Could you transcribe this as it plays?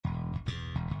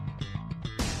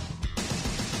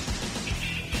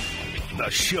The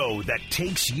show that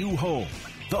takes you home.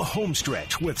 The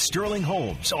Homestretch with Sterling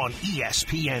Holmes on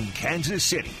ESPN Kansas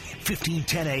City,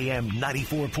 1510 AM,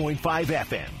 94.5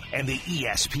 FM, and the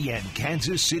ESPN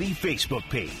Kansas City Facebook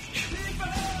page.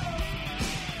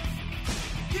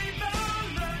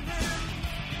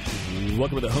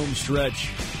 Welcome to the Homestretch,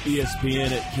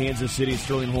 ESPN at Kansas City.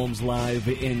 Sterling Holmes live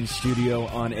in studio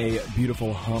on a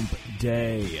beautiful hump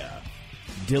day.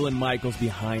 Dylan Michaels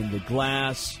behind the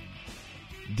glass.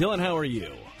 Dylan, how are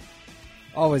you?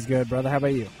 Always good, brother. How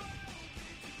about you?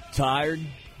 Tired?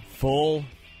 Full?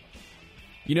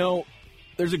 You know,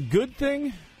 there's a good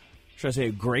thing, should I say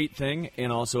a great thing,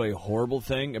 and also a horrible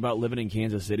thing about living in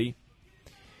Kansas City.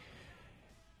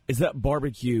 Is that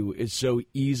barbecue is so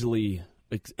easily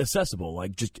accessible,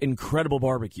 like just incredible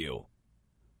barbecue.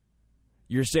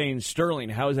 You're saying, Sterling,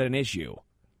 how is that an issue?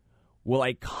 Well,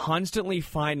 I constantly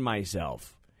find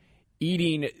myself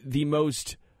eating the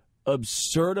most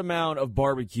absurd amount of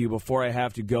barbecue before I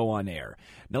have to go on air.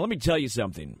 Now, let me tell you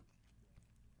something.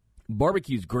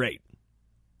 Barbecue's great.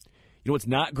 You know what's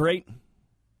not great?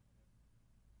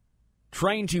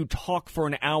 Trying to talk for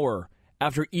an hour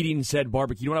after eating said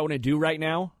barbecue. You know what I want to do right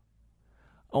now?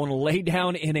 I want to lay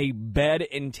down in a bed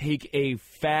and take a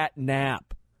fat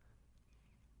nap.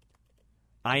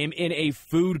 I am in a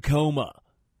food coma.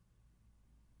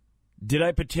 Did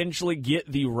I potentially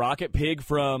get the rocket pig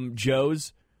from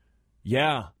Joe's?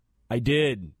 Yeah, I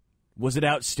did. Was it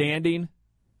outstanding?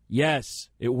 Yes,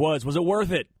 it was. Was it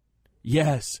worth it?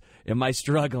 Yes. Am I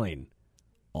struggling?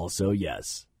 Also,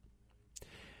 yes.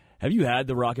 Have you had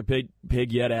the rocket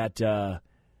pig yet at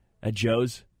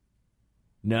Joe's?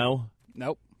 No?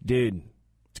 Nope. Dude,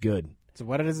 it's good. So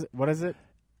what is it?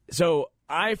 So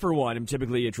I, for one, am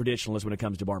typically a traditionalist when it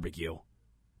comes to barbecue.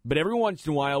 But every once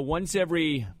in a while, once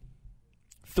every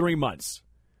 3 months,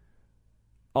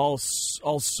 I'll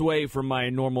sway from my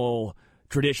normal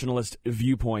traditionalist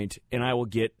viewpoint, and I will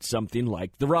get something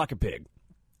like the rocket pig,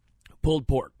 pulled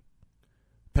pork,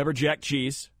 pepper jack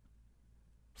cheese,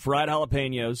 fried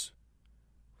jalapenos,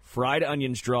 fried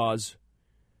onion straws,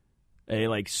 a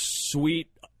sweet,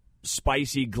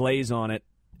 spicy glaze on it,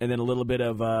 and then a little bit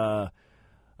of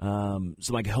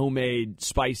some homemade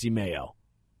spicy mayo.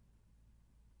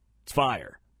 It's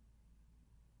fire,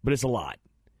 but it's a lot.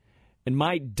 And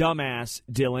my dumbass,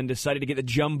 Dylan, decided to get the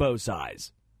jumbo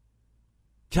size.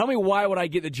 Tell me, why would I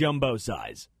get the jumbo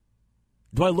size?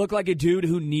 Do I look like a dude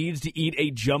who needs to eat a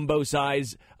jumbo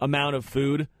size amount of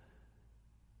food?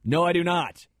 No, I do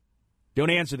not.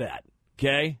 Don't answer that,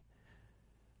 okay?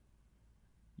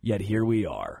 Yet here we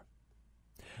are.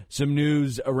 Some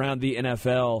news around the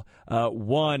NFL.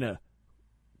 One,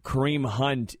 Kareem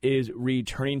Hunt is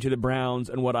returning to the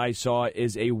Browns, and what I saw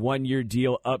is a one-year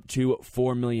deal up to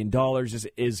 $4 million. This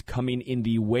is coming in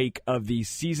the wake of the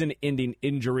season-ending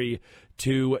injury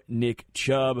to Nick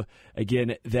Chubb.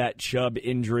 Again, that Chubb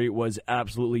injury was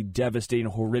absolutely devastating,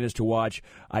 horrendous to watch.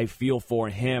 I feel for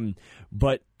him.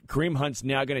 But Kareem Hunt's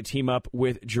now going to team up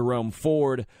with Jerome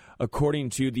Ford. According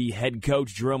to the head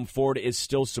coach, Jerome Ford is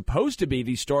still supposed to be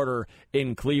the starter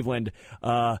in Cleveland.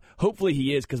 Hopefully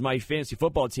he is, because my fantasy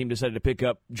football team decided to pick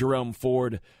up Jerome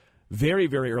Ford very,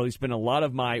 very early. Spent a lot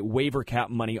of my waiver cap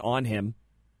money on him.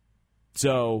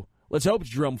 So let's hope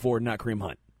it's Jerome Ford, not Kareem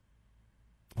Hunt.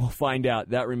 We'll find out.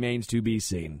 That remains to be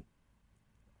seen.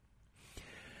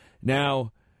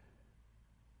 Now,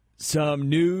 some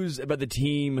news about the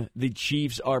team the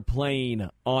Chiefs are playing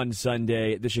on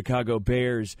Sunday, the Chicago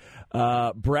Bears.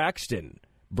 Braxton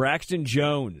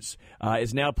Jones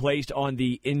is now placed on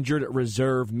the injured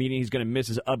reserve, meaning he's going to miss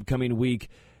his upcoming week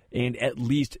and at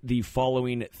least the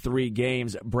following 3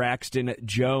 games. Braxton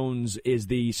Jones is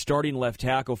the starting left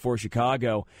tackle for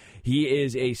Chicago. He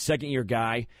is a second-year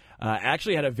guy.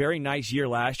 Actually had a very nice year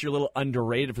last year, a little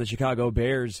underrated for the Chicago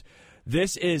Bears.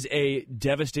 This is a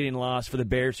devastating loss for the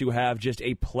Bears, who have just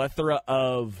a plethora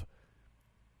of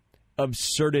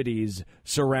absurdities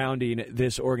surrounding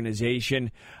this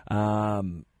organization.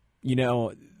 There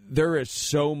is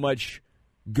so much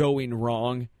going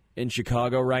wrong in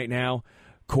Chicago right now.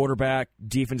 Quarterback,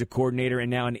 defensive coordinator,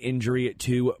 and now an injury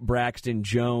to Braxton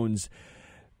Jones.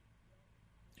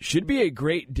 Should be a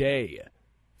great day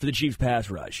for the Chiefs pass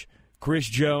rush. Chris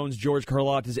Jones, George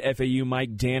Karlaftis, FAU,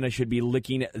 Mike Dana should be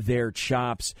licking their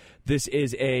chops. This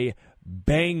is a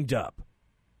banged up,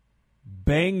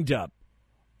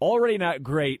 already not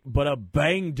great, but a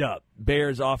banged up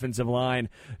Bears offensive line.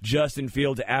 Justin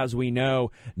Fields, as we know,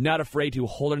 not afraid to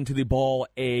hold onto the ball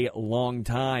a long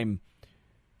time.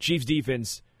 Chiefs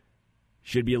defense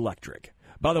should be electric.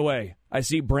 By the way, I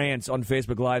see Brantz on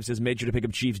Facebook Live says made sure to pick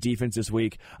up Chiefs defense this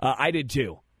week. I did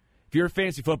too. If you're a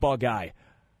fantasy football guy,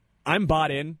 I'm bought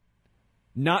in.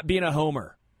 not being a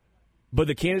homer, but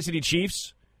the Kansas City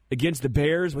Chiefs against the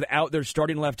Bears without their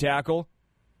starting left tackle,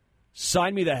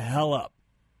 sign me the hell up.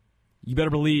 You better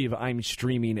believe I'm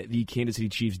streaming the Kansas City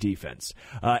Chiefs defense.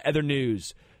 Other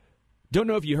news. Don't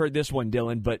know if you heard this one,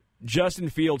 Dylan, but Justin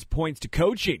Fields points to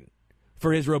coaching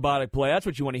for his robotic play. That's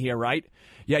what you want to hear, right?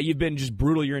 Yeah, you've been just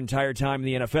brutal your entire time in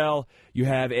the NFL. You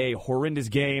have a horrendous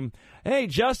game. Hey,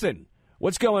 Justin,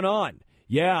 what's going on?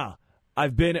 Yeah,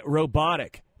 I've been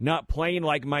robotic, not playing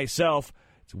like myself.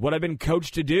 It's what I've been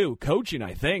coached to do. Coaching,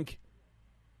 I think.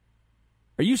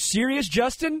 Are you serious,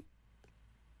 Justin?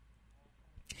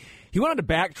 He went on to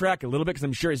backtrack a little bit because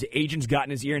I'm sure his agent's got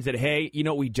in his ear and said, hey, you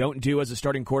know what we don't do as a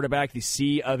starting quarterback, the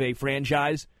C of a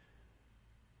franchise?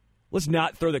 Let's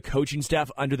not throw the coaching staff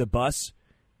under the bus.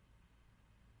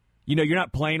 You know, you're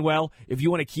not playing well. If you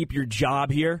want to keep your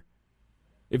job here,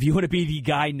 if you want to be the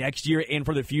guy next year and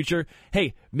for the future,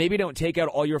 hey, maybe don't take out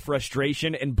all your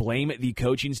frustration and blame the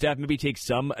coaching staff. Maybe take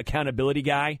some accountability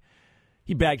guy.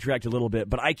 He backtracked a little bit,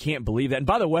 but I can't believe that. And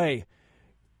by the way,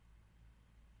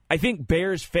 I think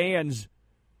Bears fans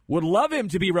would love him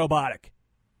to be robotic.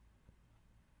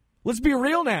 Let's be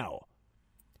real now.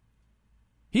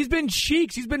 He's been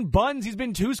cheeks, he's been buns, he's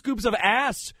been 2 scoops of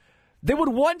ass. They would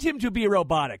want him to be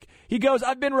robotic. He goes,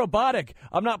 I've been robotic.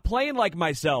 I'm not playing like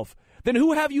myself. Then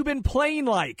who have you been playing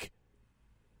like?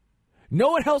 No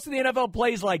one else in the NFL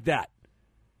plays like that.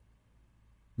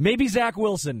 Maybe Zach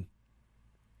Wilson.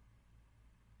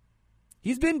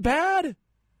 He's been bad.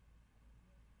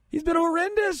 He's been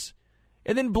horrendous.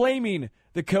 And then blaming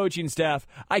the coaching staff.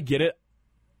 I get it.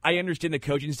 I understand the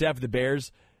coaching staff of the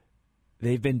Bears.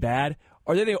 They've been bad.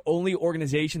 Are they the only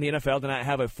organization in the NFL to not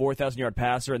have a 4,000-yard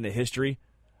passer in the history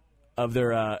of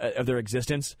their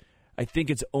existence? I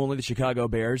think it's only the Chicago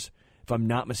Bears, if I'm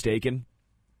not mistaken.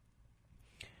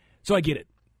 So I get it.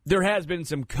 There has been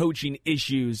some coaching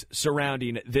issues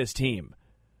surrounding this team.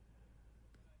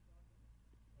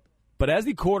 But as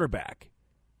the quarterback,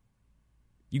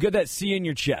 you got that C in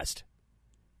your chest.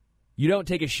 You don't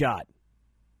take a shot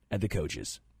at the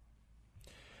coaches.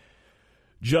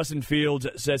 Justin Fields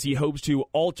says he hopes to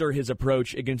alter his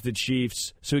approach against the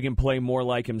Chiefs so he can play more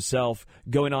like himself.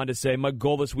 Going on to say, my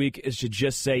goal this week is to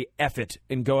just say F it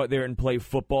and go out there and play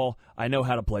football. I know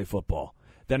how to play football.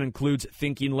 That includes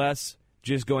thinking less,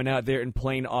 just going out there and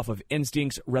playing off of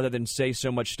instincts rather than say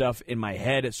so much stuff in my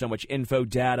head, so much info,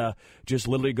 data, just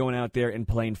literally going out there and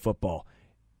playing football.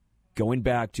 Going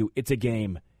back to it's a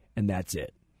game, and that's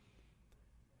it.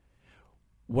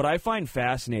 What I find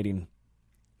fascinating,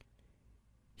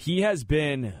 he has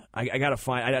been, I got to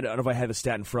find, I don't know if I have the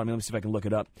stat in front of me. Let me see if I can look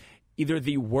it up. Either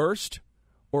the worst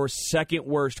or second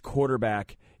worst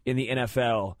quarterback in the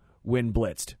NFL when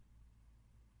blitzed.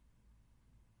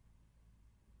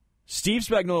 Steve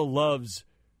Spagnuolo loves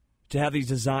to have these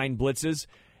design blitzes,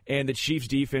 and the Chiefs'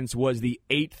 defense was the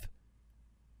 8th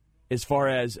as far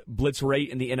as blitz rate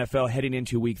in the NFL heading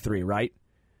into Week 3, right?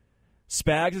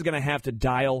 Spags is going to have to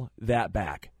dial that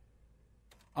back.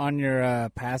 On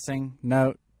your passing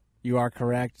note, you are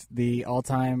correct. The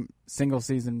all-time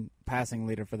single-season passing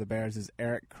leader for the Bears is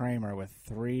Eric Kramer with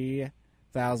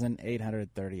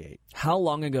 3,838. How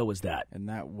long ago was that? And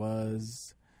that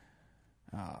was,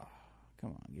 come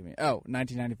on,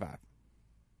 1995.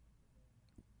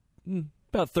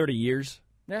 About 30 years.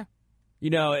 Yeah. You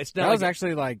know, it's not. That was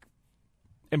actually like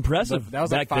impressive. That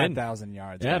was back like 5,000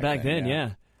 yards. Yeah, back then,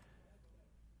 yeah.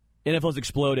 NFL's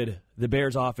exploded. The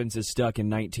Bears' offense is stuck in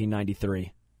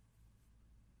 1993.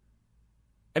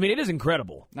 I mean, it is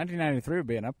incredible. 1993 would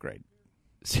be an upgrade.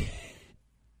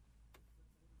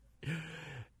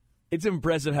 It's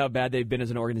impressive how bad they've been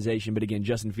as an organization, but again,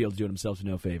 Justin Fields doing himself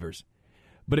no favors.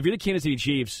 But if you're the Kansas City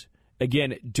Chiefs,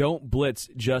 again, don't blitz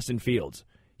Justin Fields.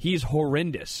 He's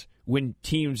horrendous when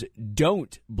teams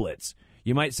don't blitz.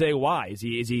 You might say, why? Is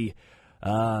he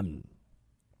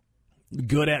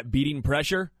good at beating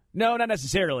pressure? No, not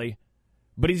necessarily.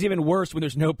 But he's even worse when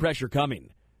there's no pressure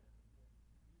coming.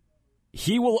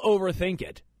 He will overthink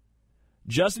it.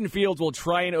 Justin Fields will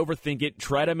try and overthink it,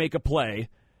 try to make a play,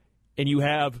 and you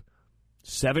have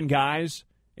 7 guys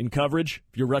in coverage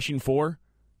if you're rushing 4.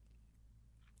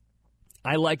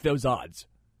 I like those odds.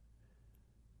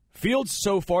 Fields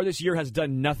so far this year has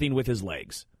done nothing with his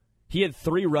legs. He had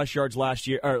 3 rush yards last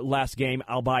game,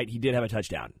 albeit he did have a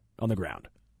touchdown on the ground.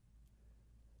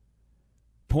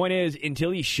 Point is,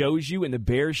 until he shows you and the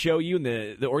Bears show you and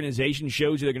the organization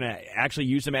shows you they're going to actually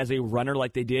use him as a runner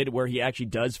like they did where he actually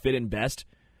does fit in best,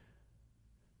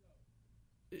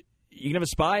 you can have a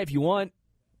spy if you want,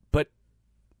 but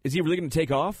is he really going to take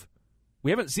off?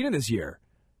 We haven't seen it this year.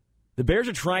 The Bears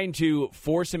are trying to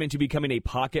force him into becoming a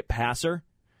pocket passer.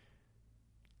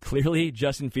 clearly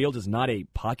Justin Fields is not a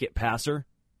pocket passer.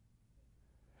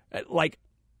 Like,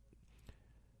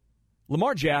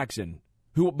 Lamar Jackson,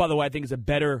 who, by the way, I think is a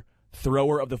better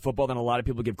thrower of the football than a lot of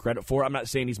people give credit for. I'm not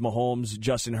saying he's Mahomes,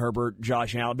 Justin Herbert,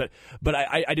 Josh Allen, but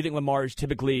I do think Lamar is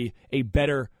typically a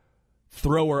better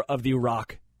thrower of the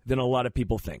rock than a lot of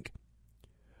people think.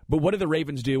 But what do the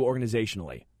Ravens do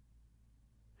organizationally?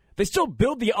 They still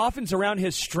build the offense around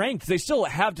his strengths. They still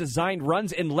have designed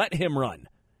runs and let him run.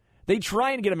 They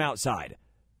try and get him outside.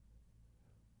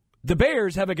 The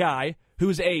Bears have a guy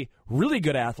who's a really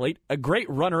good athlete, a great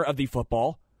runner of the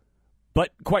football,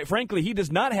 but quite frankly, he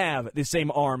does not have the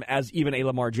same arm as even a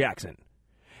Lamar Jackson.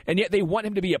 And yet they want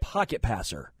him to be a pocket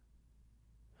passer.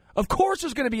 Of course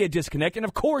there's going to be a disconnect, and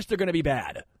of course they're going to be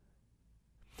bad.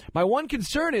 My one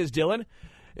concern is, Dylan,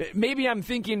 maybe I'm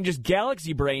thinking just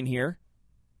galaxy brain here.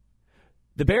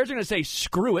 The Bears are going to say,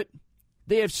 screw it.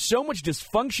 They have so much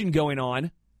dysfunction going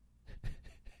on.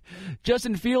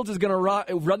 Justin Fields is going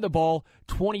to run the ball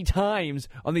 20 times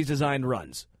on these designed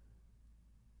runs.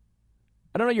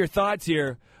 I don't know your thoughts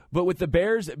here, but with the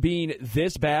Bears being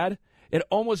this bad, it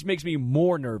almost makes me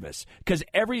more nervous because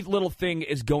every little thing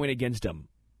is going against them.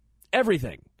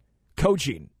 Everything.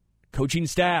 Coaching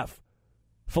staff,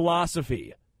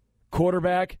 philosophy,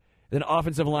 quarterback, then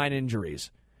offensive line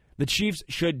injuries. The Chiefs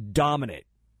should dominate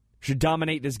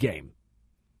this game.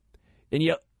 And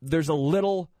yet there's a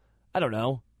little,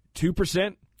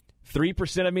 2%,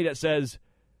 3% of me that says,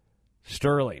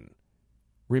 Sterling,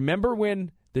 remember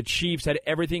when the Chiefs had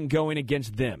everything going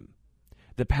against them?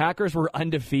 The Packers were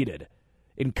undefeated.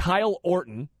 And Kyle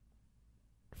Orton,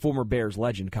 former Bears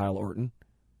legend Kyle Orton,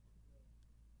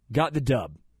 got the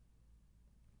dub.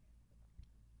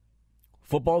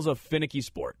 Football's a finicky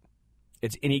sport.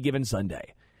 It's any given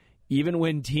Sunday. Even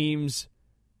when teams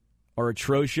are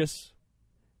atrocious,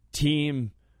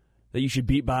 team that you should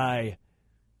beat by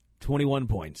 21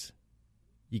 points,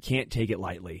 you can't take it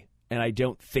lightly. And I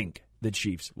don't think the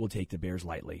Chiefs will take the Bears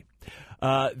lightly.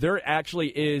 There actually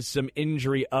is some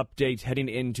injury updates heading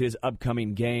into his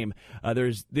upcoming game.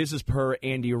 This is per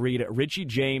Andy Reid. Richie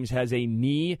James has a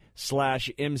knee/MCL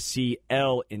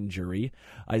injury.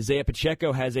 Isaiah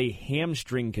Pacheco has a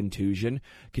hamstring contusion.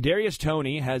 Kadarius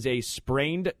Toney has a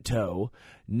sprained toe.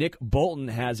 Nick Bolton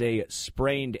has a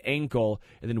sprained ankle.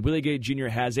 And then Willie Gay Jr.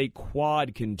 has a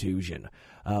quad contusion.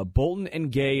 Bolton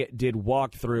and Gay did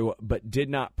walk through but did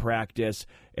not practice.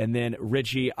 And then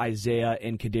Richie, Isaiah,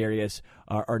 and Kadarius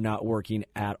are not working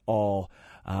at all.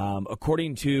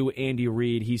 According to Andy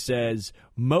Reid, he says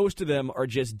most of them are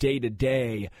just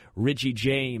day-to-day. Richie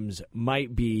James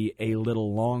might be a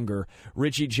little longer.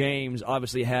 Richie James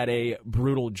obviously had a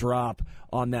brutal drop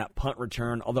on that punt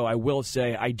return, although I will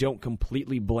say I don't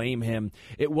completely blame him.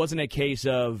 It wasn't a case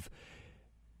of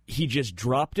he just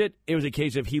dropped it. It was a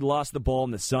case of he lost the ball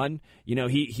in the sun.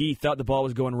 He thought the ball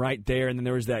was going right there, and then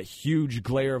there was that huge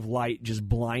glare of light just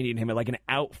blinding him. Like an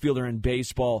outfielder in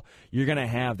baseball, you're going to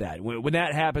have that. When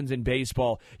that happens in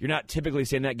baseball, you're not typically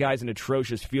saying that guy's an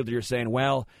atrocious fielder. You're saying,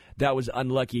 well, that was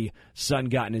unlucky. Sun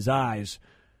got in his eyes.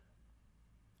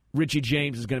 Richie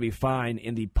James is going to be fine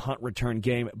in the punt return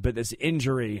game, but this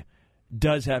injury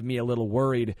does have me a little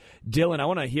worried. Dylan, I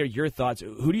want to hear your thoughts.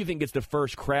 Who do you think gets the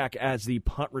first crack as the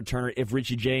punt returner if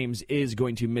Richie James is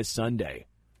going to miss Sunday?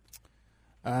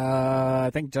 I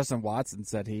think Justin Watson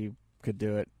said he could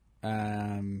do it.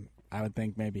 I would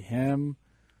think maybe him.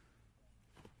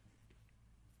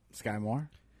 Sky Moore?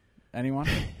 Anyone?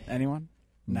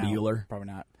 No, Mueller? Probably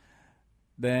not.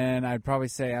 Then I'd probably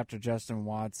say after Justin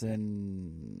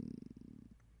Watson,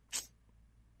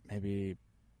 maybe,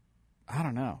 I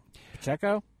don't know.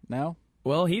 Pacheco? No?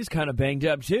 Well, he's kind of banged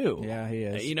up, too. Yeah, he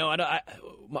is.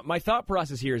 My thought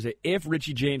process here is that if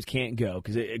Richie James can't go,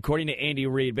 because according to Andy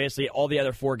Reid, basically all the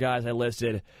other four guys I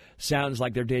listed sounds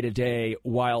like they're day-to-day,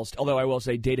 although I will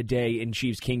say day-to-day in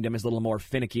Chiefs Kingdom is a little more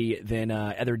finicky than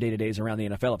other day-to-days around the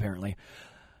NFL, apparently.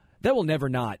 That will never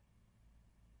not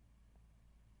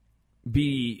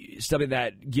be something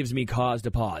that gives me cause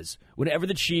to pause. Whenever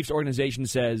the Chiefs organization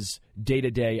says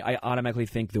day-to-day, I automatically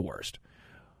think the worst.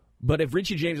 But if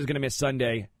Richie James is going to miss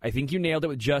Sunday, I think you nailed it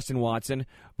with Justin Watson.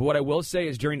 But what I will say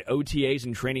is during OTAs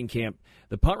and training camp,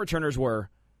 the punt returners were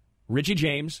Richie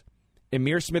James,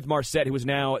 Emir Smith-Marset, who is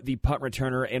now the punt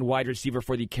returner and wide receiver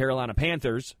for the Carolina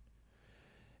Panthers,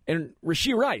 and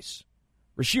Rashee Rice.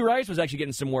 Rashee Rice was actually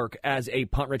getting some work as a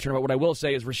punt returner, but what I will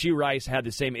say is Rashee Rice had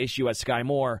the same issue as Sky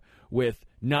Moore with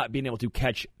not being able to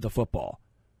catch the football.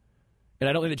 And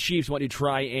I don't think the Chiefs want to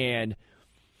try and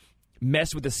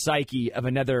mess with the psyche of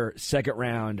another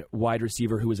second-round wide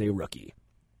receiver who is a rookie.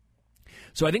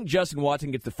 So I think Justin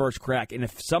Watson gets the first crack, and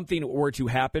if something were to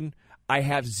happen, I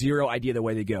have zero idea the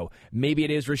way they go. Maybe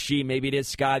it is Rasheed, maybe it is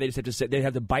Sky. They just have to say, they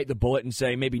have to bite the bullet and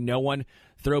say maybe no one.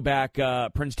 Throw back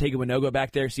Prince Tagovailoa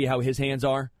back there, see how his hands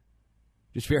are.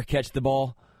 Just fair catch the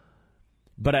ball.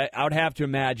 But I would have to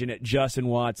imagine that Justin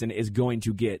Watson is going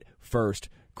to get first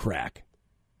crack.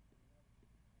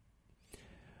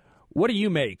 What do you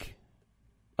make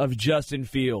of Justin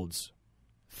Fields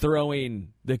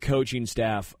throwing the coaching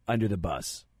staff under the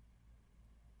bus?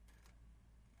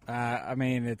 I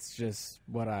mean, it's just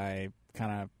what I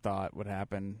kind of thought would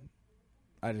happen.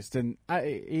 I just didn't.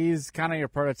 He's kind of your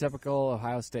prototypical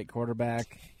Ohio State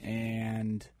quarterback,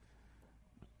 and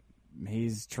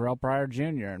he's Terrell Pryor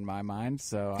Jr. in my mind.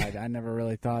 So I never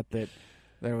really thought that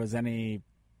there was any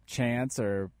chance,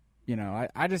 or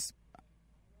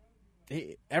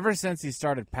ever since he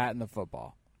started patting the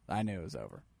football, I knew it was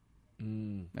over.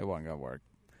 It wasn't going to work.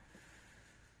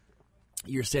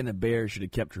 You're saying the Bears should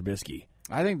have kept Trubisky.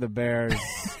 I think the Bears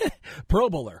Pro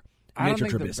Bowler. I don't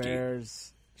Mitchell think Trubisky. the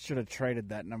Bears should have traded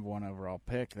that number 1 overall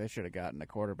pick. They should have gotten a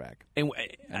quarterback and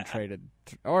traded,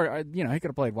 or he could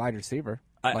have played wide receiver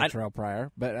like Terrell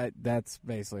Pryor. But that's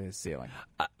basically his ceiling.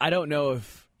 I don't know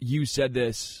if you said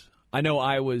this. I know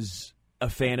I was a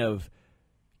fan of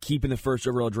keeping the first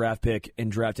overall draft pick and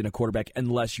drafting a quarterback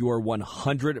unless you're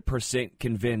 100%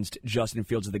 convinced Justin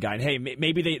Fields is the guy. And hey,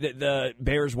 maybe the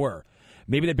Bears were.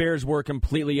 Maybe the Bears were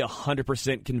completely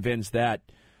 100% convinced that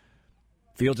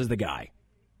Fields is the guy.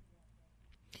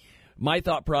 My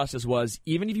thought process was,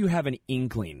 even if you have an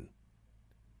inkling,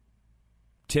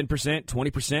 10%,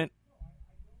 20%,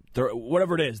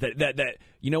 whatever it is, that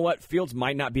you know what, Fields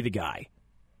might not be the guy.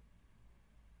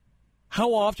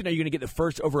 How often are you going to get the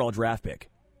first overall draft pick?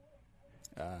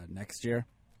 Next year.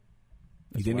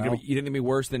 You think it'll be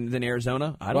worse than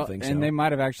Arizona? I don't think so. And they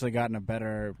might have actually gotten a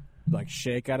better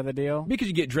shake out of the deal. Because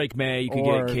you get Drake May, you could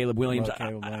get Caleb Williams.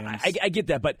 I get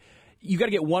that, but you got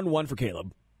to get 1-1 for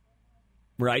Caleb,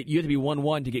 right? You have to be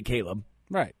 1-1 to get Caleb.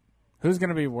 Right. Who's going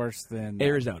to be worse than them?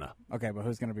 Arizona? Okay, but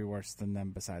who's going to be worse than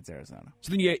them besides Arizona?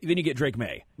 So then you get Drake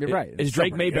May. You're right. Is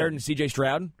Drake May better than C.J.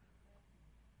 Stroud?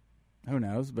 Who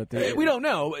knows? But we don't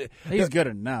know. He's good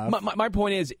enough. My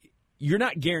point is, you're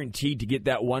not guaranteed to get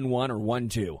that 1-1 or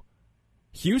 1-2.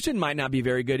 Houston might not be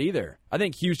very good either. I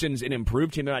think Houston's an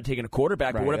improved team. They're not taking a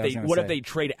quarterback. Right, but what if they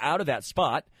trade out of that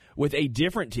spot with a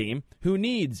different team who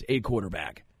needs a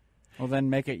quarterback? Well, then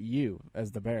make it you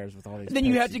as the Bears with all these. Then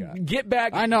you have to get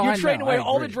back. I know. You're trading away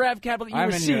all the draft capital you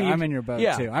received. I'm in your boat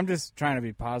too. I'm just trying to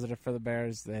be positive for the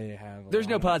Bears. They have. There's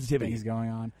no positivity. Things going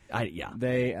on.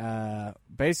 They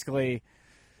basically.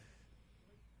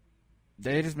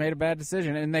 They just made a bad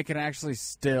decision, and they can actually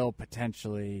still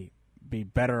potentially be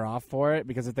better off for it,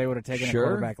 because if they would have taken a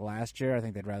quarterback last year, I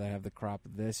think they'd rather have the crop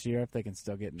this year if they can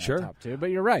still get in that top 2. But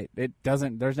you're right. It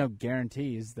doesn't. There's no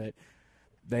guarantees that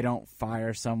they don't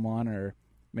fire someone or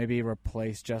maybe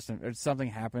replace Justin, or something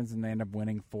happens and they end up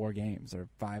winning 4 games or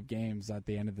 5 games at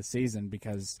the end of the season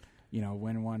because,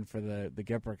 win one for the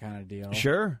Gipper kind of deal.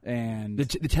 Sure. And the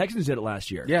Texans did it last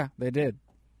year. Yeah, they did.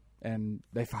 And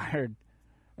they fired.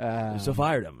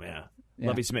 Fired him, yeah.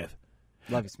 Lovie Smith.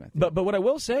 Yeah. But what I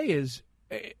will say is,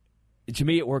 to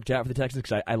me, it worked out for the Texans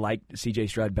because I liked C.J.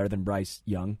 Stroud better than Bryce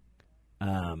Young.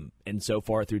 And so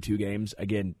far through 2 games,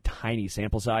 again, tiny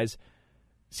sample size,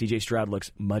 C.J. Stroud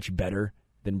looks much better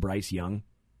than Bryce Young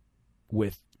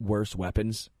with worse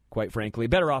weapons, quite frankly.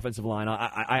 Better offensive line.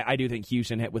 I do think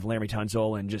Houston hit with Larry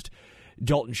Tunsil and just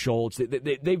Dalton Schultz.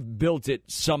 They've built it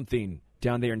something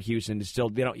down there in Houston. Still,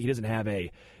 he doesn't have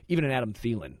even an Adam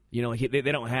Thielen. They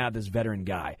don't have this veteran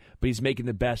guy, but he's making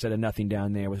the best out of nothing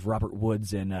down there with Robert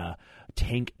Woods and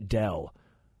Tank Dell.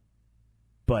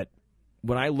 But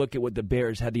when I look at what the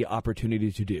Bears had the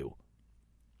opportunity to do,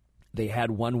 they had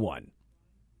 1-1.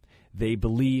 They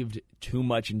believed too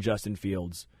much in Justin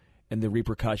Fields, and the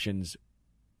repercussions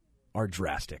are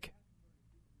drastic.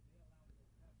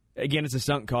 Again, it's a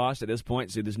sunk cost at this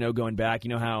point, so there's no going back. You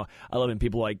know how I love when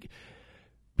people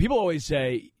always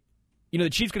say, the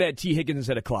Chiefs could have had T. Higgins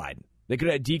instead of Clyde. They could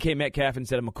have had DK Metcalf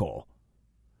instead of McColl.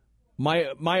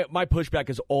 My pushback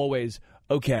is always,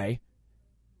 okay.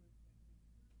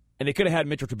 And they could have had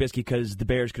Mitchell Trubisky because the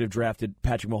Bears could have drafted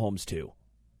Patrick Mahomes too.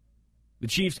 The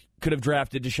Chiefs could have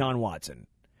drafted Deshaun Watson.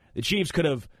 The Chiefs could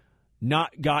have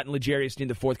not gotten L'Jarius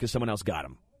Sneed IV because someone else got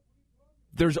him.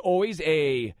 There's always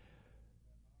a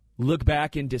look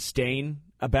back in disdain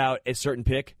about a certain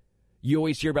pick. You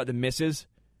always hear about the misses.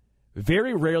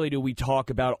 Very rarely do we talk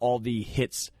about all the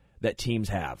hits that teams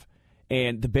have.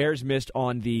 And the Bears missed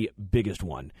on the biggest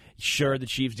one. Sure, the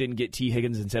Chiefs didn't get T.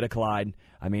 Higgins instead of Clyde.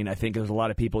 I mean, I think there's a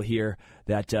lot of people here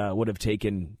that would have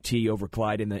taken T over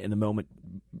Clyde in the moment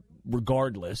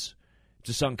regardless. It's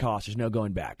a sunk cost. There's no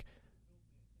going back.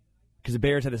 Because the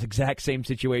Bears had this exact same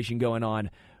situation going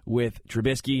on with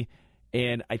Trubisky,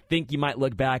 and I think you might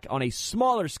look back on a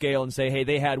smaller scale and say, hey,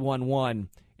 they had 1-1,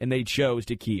 and they chose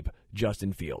to keep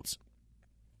Justin Fields.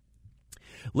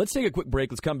 Let's take a quick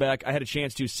break. Let's come back. I had a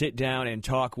chance to sit down and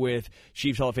talk with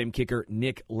Chiefs Hall of Fame kicker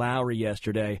Nick Lowry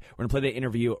yesterday. We're going to play the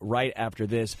interview right after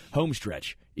this.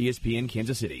 Homestretch, ESPN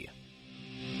Kansas City.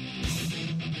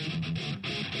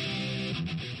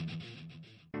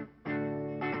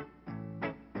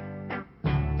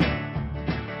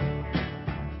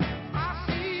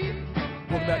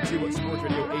 Welcome back to Sports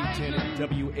Radio 810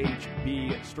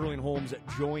 WHB. Sterling Holmes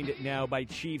joined now by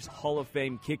Chiefs Hall of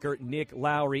Fame kicker Nick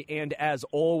Lowry. And as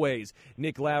always,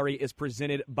 Nick Lowry is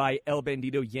presented by El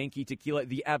Bandito Yankee Tequila,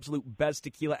 the absolute best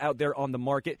tequila out there on the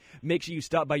market. Make sure you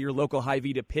stop by your local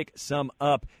Hy-Vee to pick some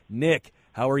up. Nick,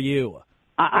 how are you?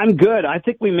 I'm good. I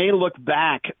think we may look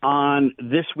back on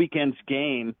this weekend's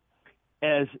game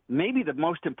as maybe the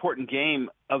most important game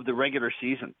of the regular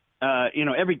season.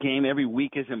 Every game, every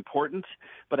week is important,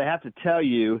 but I have to tell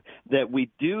you that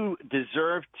we do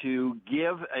deserve to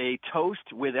give a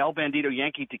toast with El Bandito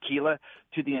Yankee Tequila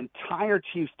to the entire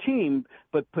Chiefs team,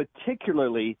 but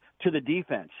particularly to the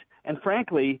defense. And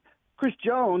frankly, Chris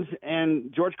Jones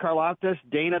and George Karlaftis,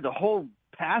 Dana, the whole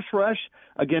pass rush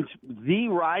against the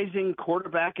rising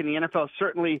quarterback in the NFL.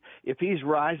 Certainly, if he's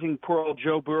rising, poor old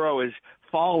Joe Burrow is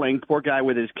falling, poor guy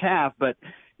with his calf, but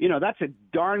that's a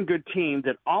darn good team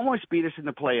that almost beat us in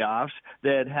the playoffs,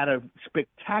 that had a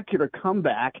spectacular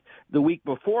comeback the week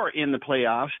before in the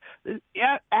playoffs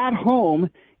at home,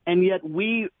 and yet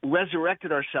we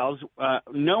resurrected ourselves,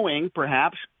 knowing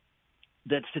perhaps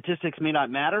that statistics may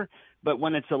not matter, but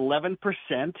when it's 11%,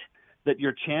 that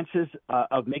your chances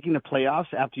of making the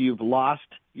playoffs after you've lost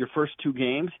your first two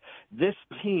games, this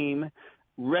team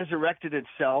resurrected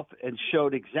itself and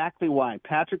showed exactly why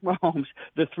Patrick Mahomes,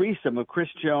 the threesome of Chris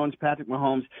Jones, Patrick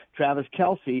Mahomes, Travis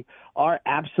Kelce, are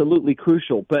absolutely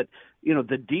crucial. But,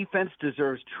 the defense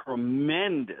deserves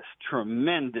tremendous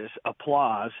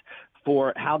applause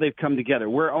for how they've come together.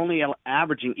 We're only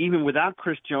averaging, even without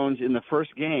Chris Jones in the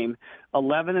first game,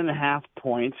 11.5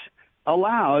 points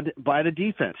allowed by the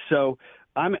defense. So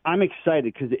I'm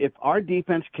excited because if our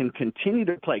defense can continue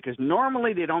to play, because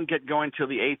normally they don't get going till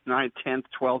the 8th, 9th, 10th,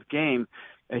 12th game,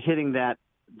 hitting that,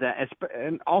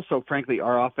 and also, frankly,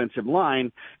 our offensive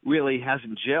line really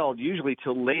hasn't gelled usually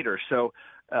till later. So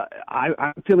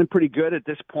I'm feeling pretty good at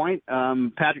this point.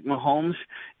 Patrick Mahomes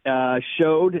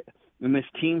showed, and this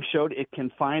team showed, it can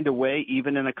find a way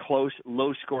even in a close,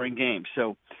 low-scoring game.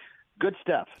 So good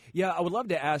stuff. Yeah, I would love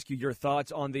to ask you your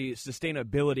thoughts on the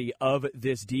sustainability of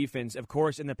this defense. Of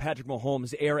course, in the Patrick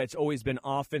Mahomes era, it's always been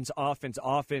offense.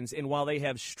 And while they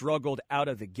have struggled out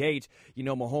of the gate,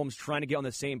 Mahomes trying to get on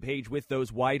the same page with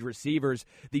those wide receivers,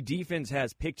 the defense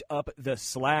has picked up the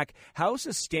slack. How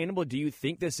sustainable do you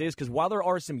think this is? Because while there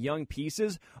are some young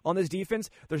pieces on this defense,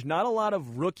 there's not a lot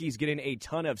of rookies getting a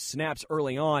ton of snaps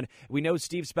early on. We know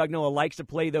Steve Spagnuolo likes to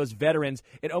play those veterans.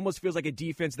 It almost feels like a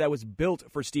defense that was built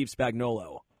for Steve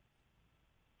Spagnuolo.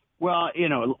 Well,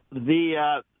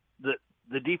 the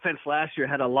defense last year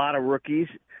had a lot of rookies.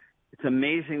 It's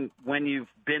amazing when you've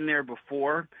been there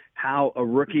before how a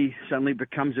rookie suddenly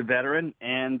becomes a veteran.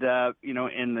 And,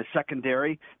 in the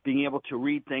secondary, being able to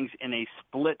read things in a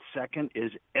split second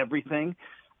is everything.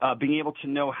 Being able to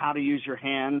know how to use your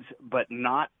hands, but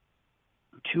not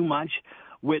too much.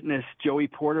 Witness Joey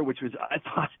Porter, which was, I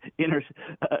thought,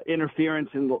 interference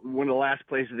in one of the last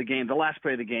plays of the game. The last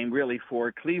play of the game, really,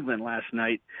 for Cleveland last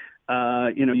night.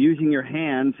 Using your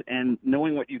hands and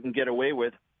knowing what you can get away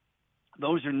with.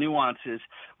 Those are nuances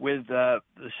with the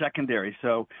secondary.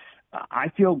 So I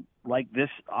feel like this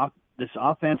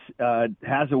offense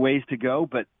has a ways to go,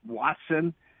 but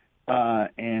Watson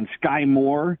and Sky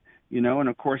Moore, and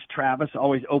of course Travis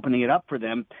always opening it up for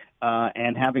them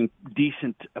and having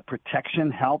decent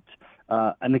protection helped.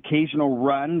 An occasional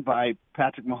run by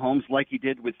Patrick Mahomes like he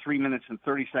did with 3 minutes and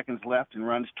 30 seconds left and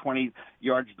runs 20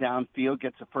 yards downfield,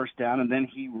 gets a first down, and then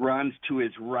he runs to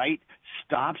his right,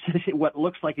 stops what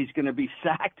looks like he's going to be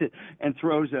sacked and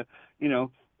throws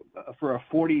for a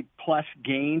 40-plus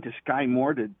gain to Sky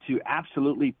Moore to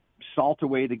absolutely salt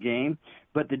away the game.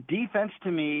 But the defense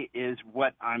to me is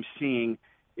what I'm seeing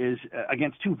is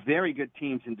against two very good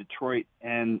teams in Detroit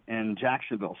and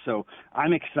Jacksonville. So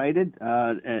I'm excited.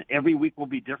 Every week will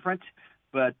be different,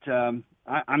 but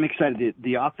I'm excited.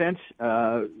 The offense,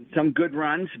 some good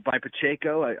runs by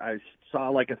Pacheco. I saw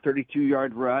like a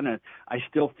 32-yard run, and I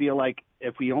still feel like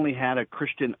if we only had a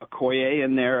Christian Okoye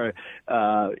in there,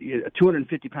 a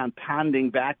 250-pound pounding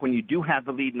back when you do have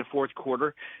the lead in the fourth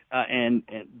quarter, and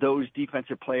those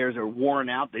defensive players are worn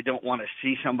out. They don't want to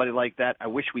see somebody like that. I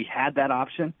wish we had that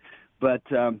option, but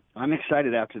I'm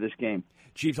excited after this game.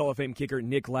 Chiefs Hall of Fame kicker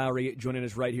Nick Lowry joining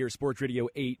us right here, Sports Radio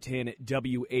 810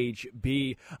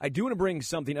 WHB. I do want to bring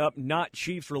something up, not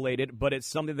Chiefs related, but it's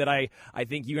something that I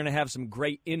think you're going to have some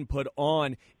great input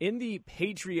on. In the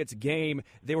Patriots game,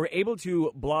 they were able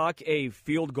to block a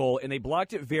field goal, and they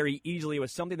blocked it very easily. It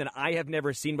was something that I have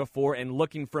never seen before, and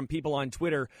looking from people on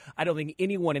Twitter, I don't think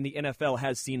anyone in the NFL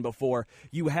has seen before.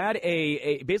 You had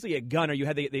basically a gunner. You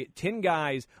had the 10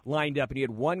 guys lined up, and you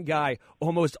had one guy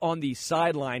almost on the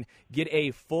sideline get a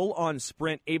full-on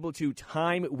sprint, able to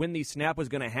time when the snap was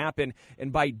going to happen,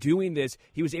 and by doing this,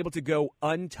 he was able to go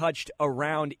untouched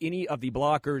around any of the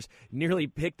blockers, nearly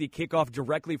pick the kickoff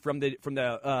directly from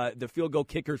the field goal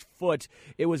kicker's foot.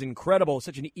 It was incredible,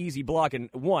 such an easy block, and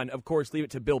one, of course, leave it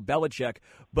to Bill Belichick,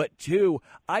 but two,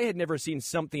 I had never seen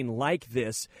something like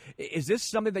this. Is this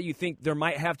something that you think there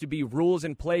might have to be rules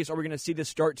in place, or are we going to see this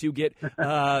start to get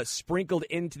sprinkled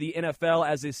into the NFL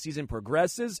as this season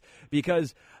progresses?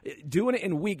 Because doing it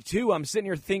in week 2, I'm sitting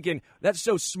here thinking, that's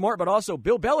so smart, but also,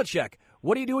 Bill Belichick,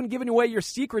 what are you doing giving away your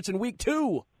secrets in week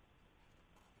 2?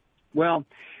 Well,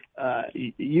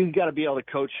 you've got to be able to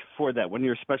coach for that. When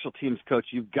you're a special teams coach,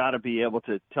 you've got to be able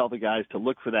to tell the guys to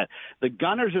look for that. The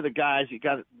gunners are the guys, you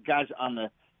got guys on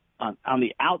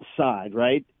the outside,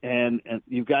 right? And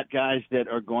you've got guys that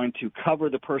are going to cover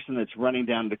the person that's running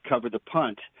down to cover the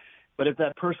punt. But if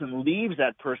that person leaves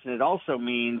that person, it also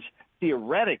means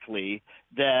theoretically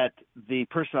that the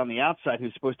person on the outside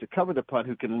who's supposed to cover the punt,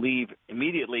 who can leave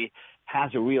immediately,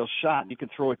 has a real shot. You can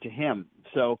throw it to him.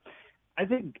 So I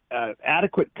think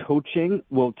adequate coaching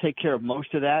will take care of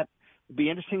most of that. It'll be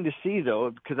interesting to see,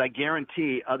 though, because I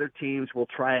guarantee other teams will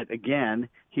try it again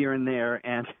here and there.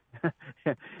 And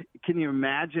can you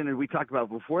imagine, and we talked about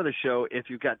before the show, if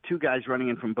you've got two guys running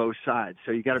in from both sides?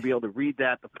 So you got to be able to read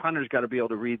that. The punter's got to be able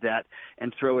to read that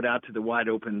and throw it out to the wide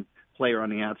open player on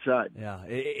the outside. Yeah,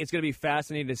 it's going to be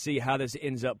fascinating to see how this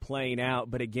ends up playing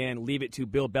out. But again, leave it to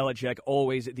Bill Belichick,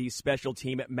 always the special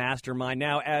team mastermind.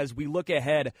 Now, as we look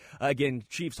ahead, again,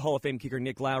 Chiefs Hall of Fame kicker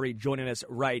Nick Lowry joining us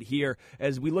right here.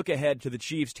 As we look ahead to the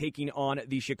Chiefs taking on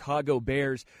the Chicago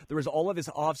Bears, there was all of this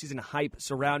offseason hype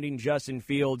surrounding Justin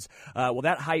Fields. Well,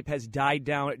 that hype has died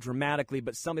down dramatically,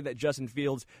 but something that Justin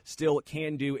Fields still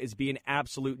can do is be an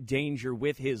absolute danger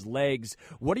with his legs.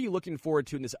 What are you looking forward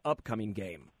to in this upcoming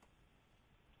game?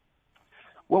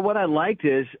 Well, what I liked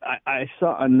is I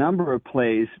saw a number of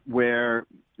plays where,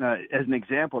 as an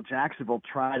example, Jacksonville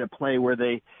tried a play where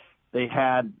they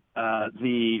had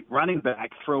the running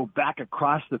back throw back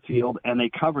across the field and they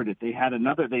covered it. They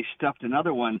stuffed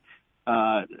another one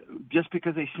just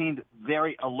because they seemed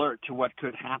very alert to what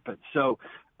could happen. So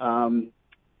I'm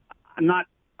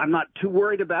not too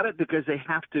worried about it because they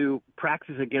have to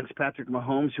practice against Patrick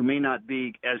Mahomes, who may not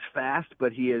be as fast,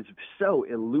 but he is so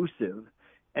elusive.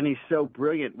 And he's so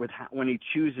brilliant when he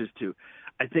chooses to.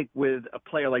 I think with a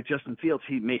player like Justin Fields,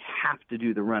 he may have to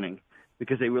do the running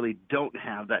because they really don't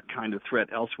have that kind of threat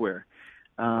elsewhere.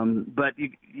 But,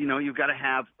 you've got to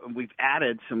have – we've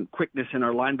added some quickness in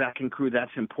our linebacking crew.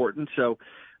 That's important. So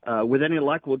with any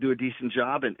luck, we'll do a decent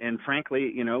job. And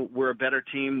frankly, we're a better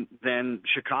team than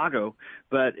Chicago,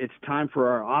 but it's time for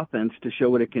our offense to show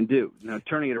what it can do. Now,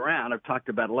 turning it around, I've talked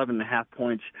about 11.5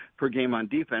 points per game on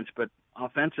defense, but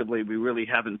offensively, we really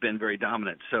haven't been very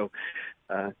dominant. So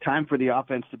time for the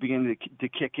offense to begin to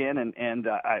kick in, and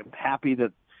I'm happy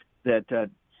that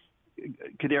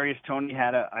Kadarius Toney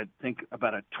had, I think,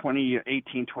 about a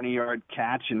 20-yard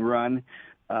catch and run.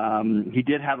 He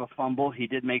did have a fumble. He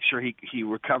did make sure he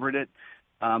recovered it.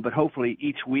 But hopefully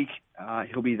each week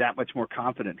he'll be that much more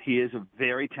confident. He is a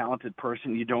very talented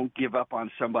person. You don't give up on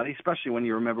somebody, especially when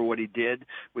you remember what he did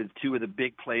with two of the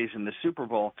big plays in the Super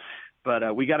Bowl.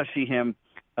 But we got to see him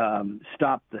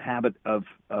stop the habit of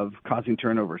causing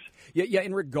turnovers. Yeah.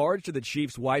 In regards to the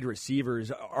Chiefs' wide receivers,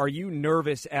 are you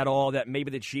nervous at all that maybe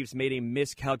the Chiefs made a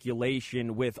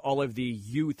miscalculation with all of the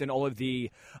youth and all of the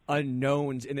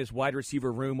unknowns in this wide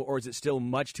receiver room, or is it still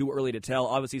much too early to tell?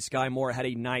 Obviously, Sky Moore had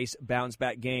a nice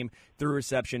bounce-back game, 3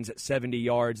 receptions at 70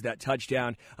 yards. That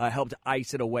touchdown helped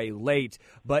ice it away late.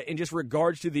 But in just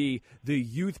regards to the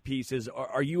youth pieces,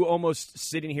 are you almost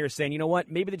sitting here saying, you know what,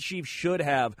 maybe the Chiefs should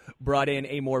have brought in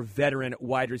a more veteran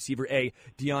wide receiver, a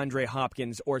DeAndre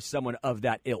Hopkins or someone of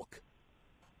that ilk?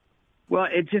 Well,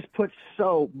 it just puts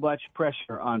so much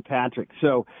pressure on Patrick.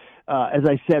 So as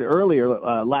I said earlier,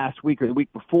 last week or the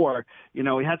week before,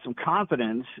 we had some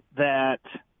confidence that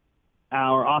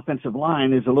our offensive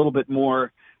line is a little bit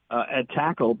more at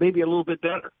tackle, maybe a little bit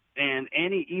better. And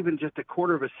even just a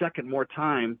quarter of a second more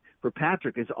time for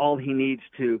Patrick is all he needs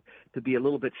to be a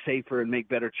little bit safer and make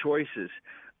better choices.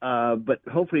 But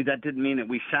hopefully that didn't mean that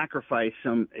we sacrificed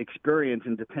some experience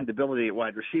and dependability at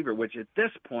wide receiver, which at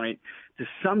this point, to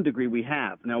some degree, we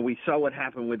have. Now, we saw what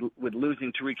happened with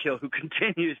losing Tyreek Hill, who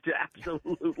continues to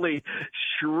absolutely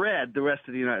shred the rest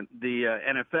of the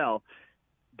NFL.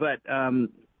 But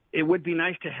it would be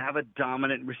nice to have a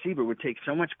dominant receiver. It would take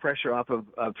so much pressure off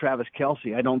of Travis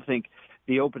Kelce. I don't think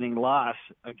the opening loss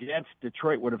against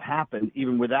Detroit would have happened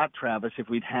even without Travis if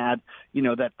we'd had,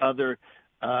 that other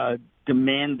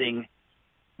demanding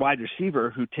wide receiver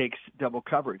who takes double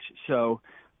coverage. So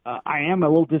I am a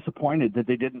little disappointed that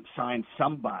they didn't sign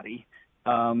somebody.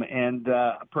 And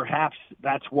perhaps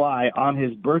that's why on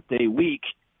his birthday week,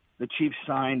 the Chiefs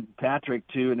signed Patrick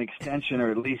to an extension, or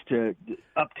at least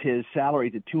upped his salary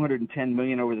to $210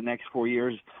 million over the next 4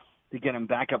 years to get him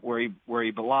back up where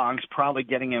he belongs, probably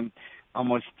getting him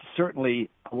almost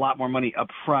certainly a lot more money up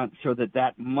front so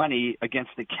that money against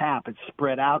the cap is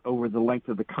spread out over the length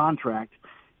of the contract,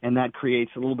 and that creates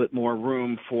a little bit more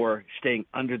room for staying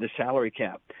under the salary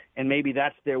cap. And maybe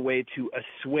that's their way to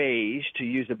assuage, to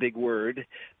use a big word,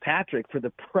 Patrick, for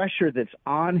the pressure that's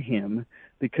on him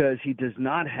because he does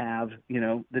not have,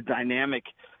 the dynamic,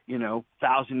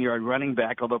 1,000-yard running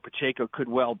back, although Pacheco could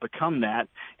well become that.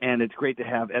 And it's great to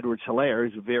have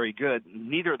Edwards-Helaire, who's very good.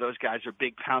 Neither of those guys are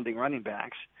big pounding running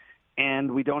backs.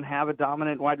 And we don't have a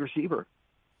dominant wide receiver.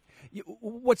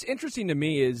 What's interesting to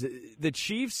me is the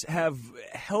Chiefs have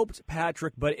helped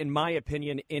Patrick, but in my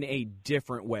opinion, in a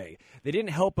different way. They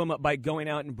didn't help him by going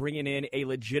out and bringing in a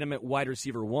legitimate wide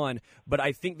receiver one, but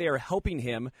I think they are helping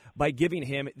him by giving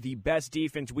him the best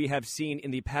defense we have seen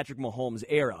in the Patrick Mahomes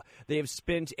era. They have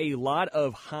spent a lot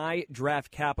of high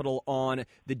draft capital on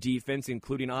the defense,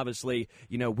 including obviously,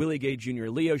 Willie Gay Jr.,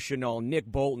 Leo Chenal, Nick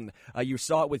Bolton. You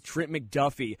saw it with Trent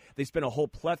McDuffie. They spent a whole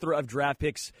plethora of draft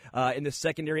picks in the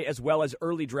secondary as well as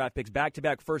early draft picks,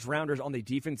 back-to-back first-rounders on the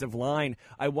defensive line.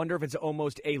 I wonder if it's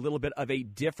almost a little bit of a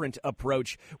different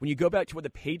approach. When you go back to what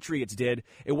the Patriots did,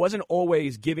 it wasn't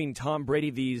always giving Tom Brady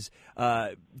these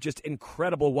just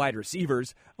incredible wide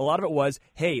receivers. A lot of it was,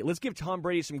 hey, let's give Tom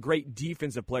Brady some great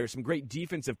defensive players, some great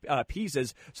defensive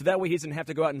pieces, so that way he doesn't have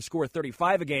to go out and score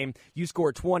 35 a game. You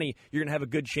score 20, you're going to have a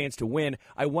good chance to win.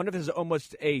 I wonder if this is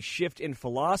almost a shift in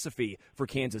philosophy for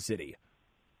Kansas City.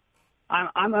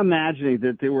 I'm imagining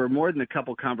that there were more than a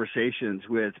couple conversations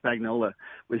with Spagnuolo,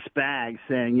 with Spags,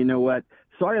 saying, you know what,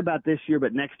 sorry about this year,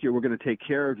 but next year we're going to take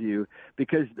care of you.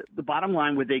 Because the bottom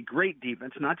line, with a great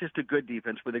defense, not just a good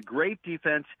defense, with a great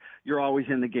defense, you're always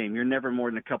in the game. You're never more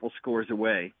than a couple scores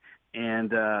away. And,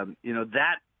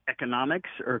 that economics,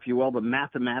 or if you will, the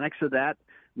mathematics of that,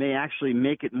 may actually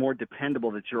make it more dependable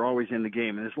that you're always in the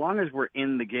game. And as long as we're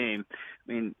in the game,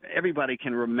 I mean, everybody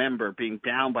can remember being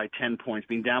down by 10 points,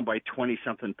 being down by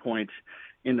 20-something points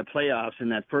in the playoffs in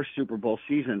that first Super Bowl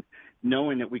season,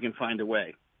 knowing that we can find a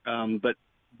way. But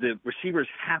the receivers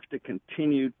have to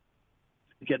continue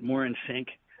to get more in sync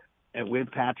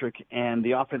with Patrick, and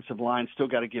the offensive line still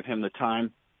got to give him the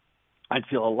time. I'd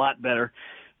feel a lot better.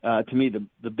 To me,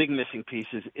 the big missing piece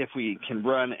is if we can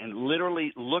run and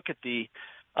literally look at the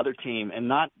other team and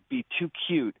not be too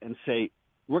cute and say,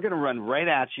 we're going to run right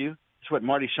at you. It's what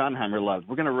Marty Schottenheimer loved.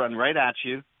 We're going to run right at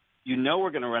you. You know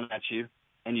we're going to run at you,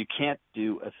 and you can't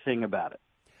do a thing about it.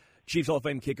 Chiefs Hall of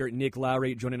Fame kicker Nick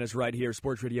Lowry joining us right here,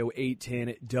 Sports Radio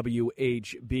 810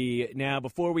 WHB. Now,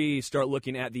 before we start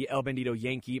looking at the El Bandito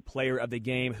Yankee player of the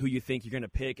game, who you think you're going to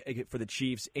pick for the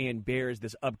Chiefs and Bears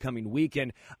this upcoming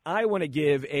weekend, I want to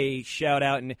give a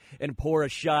shout-out and pour a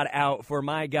shot out for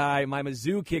my guy, my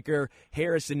Mizzou kicker,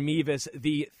 Harrison Mevis,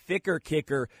 the thicker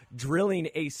kicker, drilling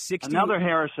a 60... Another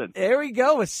Harrison. There we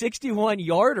go, a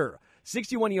 61-yarder.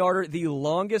 61-yarder, the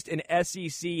longest in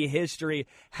SEC history.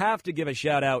 Have to give a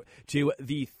shout-out to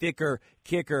the thicker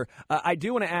kicker. I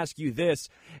do want to ask you this.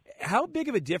 How big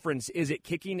of a difference is it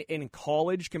kicking in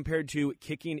college compared to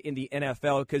kicking in the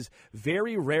NFL? Because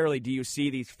very rarely do you see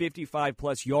these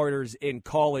 55-plus yarders in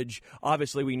college.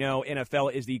 Obviously, we know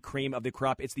NFL is the cream of the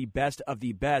crop. It's the best of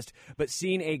the best. But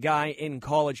seeing a guy in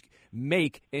college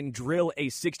make and drill a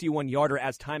 61-yarder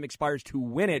as time expires to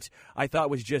win it, I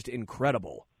thought was just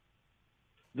incredible.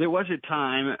 There was a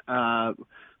time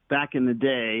back in the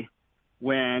day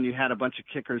when you had a bunch of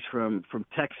kickers from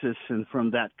Texas and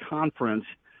from that conference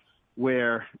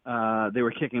where they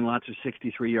were kicking lots of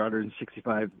 63-yarders and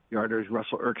 65-yarders,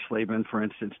 Russell Erkslavin, for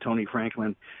instance, Tony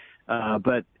Franklin.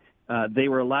 But they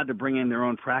were allowed to bring in their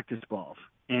own practice balls.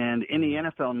 And in the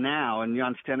NFL now, and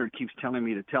Jan Stendard keeps telling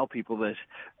me to tell people this,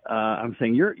 I'm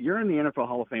saying you're in the NFL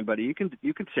Hall of Fame, buddy. You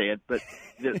can say it, but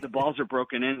the balls are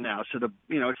broken in now. So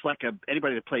it's like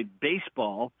anybody that played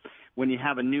baseball. When you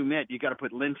have a new mitt, you got to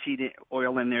put linseed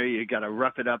oil in there. You got to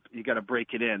rough it up. You got to break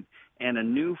it in. And a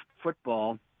new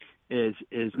football is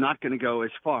not going to go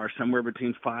as far, somewhere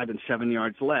between 5 and 7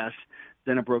 yards less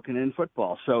than a broken-in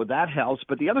football. So that helps.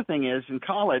 But the other thing is, in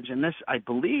college, and this, I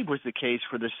believe, was the case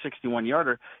for the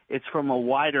 61-yarder, it's from a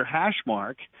wider hash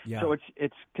mark, so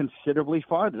it's considerably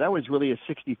farther. That was really a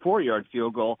 64-yard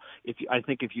field goal, I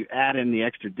think if you add in the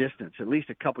extra distance, at least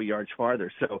a couple yards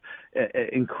farther. So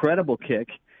incredible kick.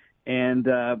 And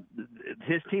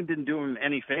his team didn't do him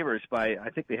any favors I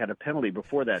think they had a penalty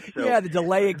before that. So, the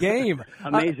delay a game.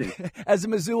 Amazing. As a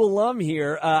Mizzou alum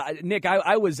here, Nick,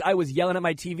 I was yelling at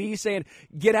my TV saying,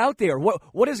 get out there.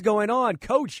 What is going on?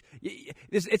 Coach,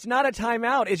 it's not a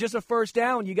timeout. It's just a first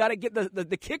down. You got to get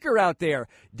the kicker out there.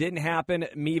 Didn't happen.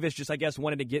 Mevis just, I guess,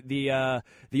 wanted to get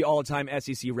the all-time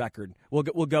SEC record. We'll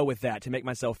go with that to make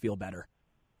myself feel better.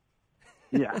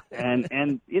 Yeah,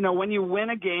 and when you win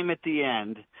a game at the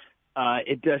end,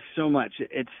 it does so much.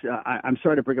 I'm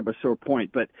sorry to bring up a sore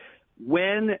point, but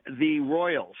when the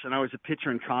Royals, and I was a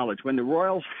pitcher in college, when the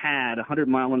Royals had a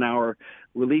 100-mile-an-hour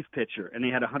relief pitcher, and they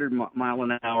had a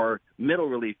 100-mile-an-hour middle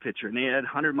relief pitcher, and they had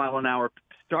 100-mile-an-hour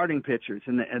starting pitchers,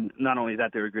 and not only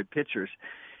that, they were good pitchers,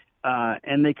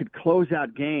 and they could close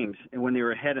out games when they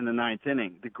were ahead in the ninth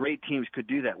inning. The great teams could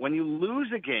do that. When you lose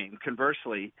a game,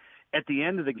 conversely, at the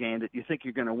end of the game that you think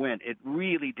you're going to win, it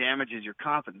really damages your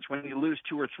confidence. When you lose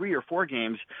 2 or 3 or 4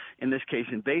 games, in this case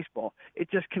in baseball, it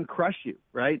just can crush you,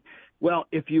 right? Well,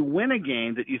 if you win a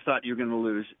game that you thought you were going to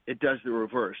lose, it does the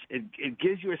reverse. It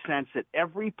gives you a sense that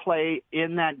every play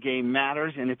in that game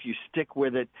matters, and if you stick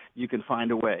with it, you can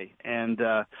find a way. And,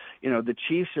 the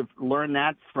Chiefs have learned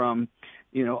that from,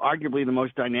 arguably the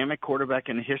most dynamic quarterback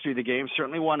in the history of the game,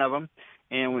 certainly one of them.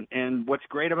 And what's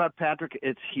great about Patrick,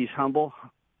 he's humble.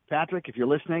 Patrick, if you're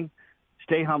listening,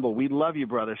 stay humble. We love you,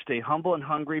 brother. Stay humble and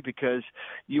hungry because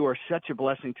you are such a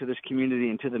blessing to this community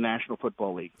and to the National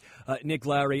Football League. Nick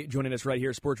Lowry joining us right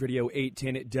here, Sports Radio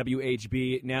 810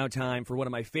 WHB. Now time for one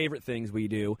of my favorite things we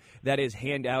do. That is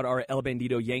hand out our El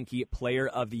Bandito Yankee Player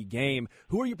of the Game.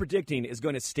 Who are you predicting is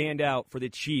going to stand out for the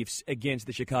Chiefs against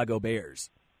the Chicago Bears?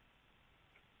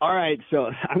 All right,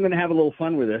 so I'm going to have a little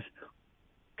fun with this.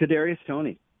 Kadarius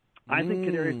Toney. I think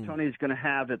Kadarius Toney is going to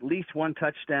have at least 1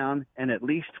 touchdown and at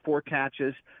least 4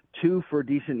 catches, 2 for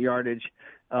decent yardage.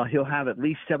 He'll have at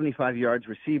least 75 yards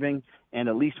receiving and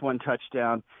at least 1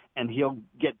 touchdown, and he'll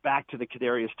get back to the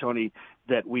Kadarius Toney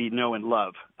that we know and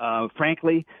love.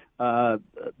 Frankly,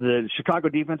 the Chicago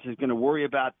defense is going to worry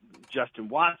about Justin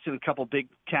Watson, a couple big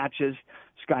catches,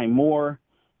 Sky Moore.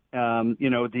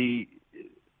 The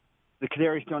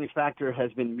Kadarius Toney factor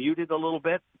has been muted a little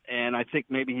bit, and I think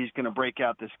maybe he's going to break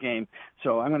out this game.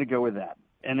 So I'm going to go with that.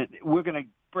 And we're going to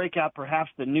break out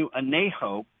perhaps the new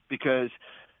Anejo because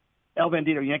El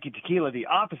Bandito Yankee Tequila, the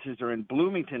offices are in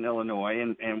Bloomington, Illinois,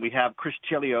 and we have Chris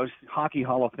Chelios, Hockey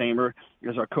Hall of Famer,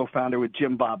 is our co-founder with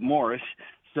Jim Bob Morris.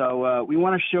 So we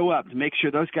want to show up to make sure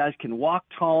those guys can walk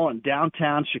tall in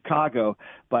downtown Chicago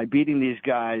by beating these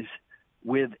guys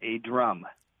with a drum.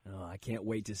 Oh, I can't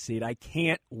wait to see it. I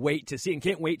can't wait to see it and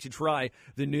can't wait to try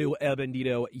the new El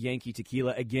Bandito Yankee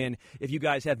Tequila. Again, if you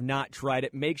guys have not tried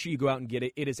it, make sure you go out and get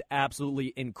it. It is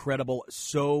absolutely incredible,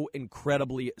 so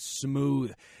incredibly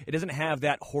smooth. It doesn't have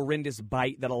that horrendous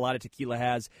bite that a lot of tequila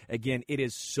has. Again, it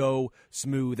is so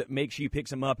smooth. Make sure you pick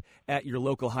some up at your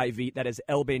local Hy-Vee. That is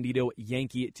El Bandito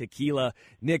Yankee Tequila.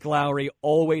 Nick Lowry,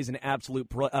 always an absolute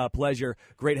pleasure.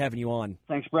 Great having you on.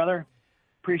 Thanks, brother.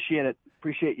 Appreciate it.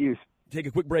 Appreciate you. Take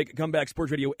a quick break. Come back.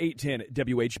 Sports Radio 810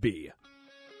 WHB.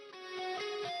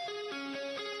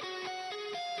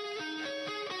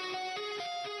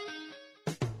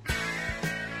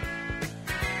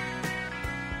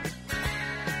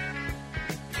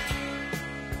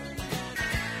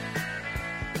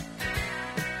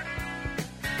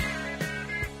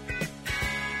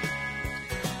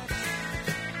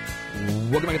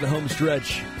 Welcome back to the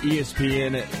Homestretch,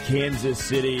 ESPN Kansas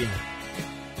City.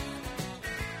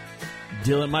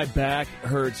 Dylan, my back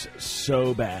hurts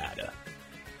so bad.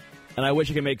 And I wish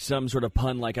I could make some sort of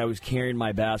pun like I was carrying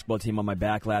my basketball team on my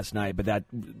back last night, but that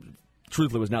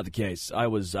truthfully was not the case. I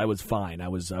was fine. I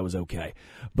was okay.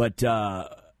 But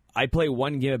I play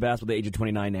one game of basketball at the age of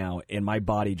 29 now, and my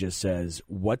body just says,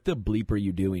 what the bleep are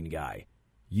you doing, guy?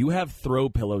 You have throw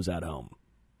pillows at home.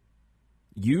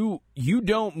 You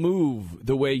don't move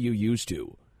the way you used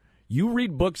to. You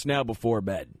read books now before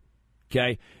bed.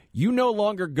 Okay? you no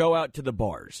longer go out to the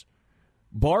bars.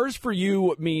 Bars for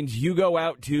you means you go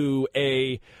out to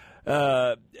a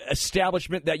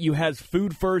establishment that you has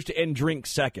food first and drink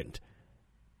second.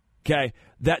 Okay,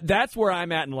 that's where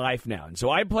I'm at in life now. And so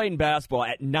I played basketball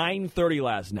at 9:30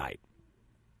 last night.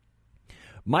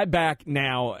 My back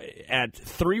now at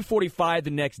 3:45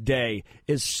 the next day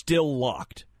is still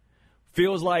locked.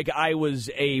 Feels like I was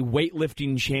a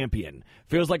weightlifting champion.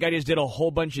 Feels like I just did a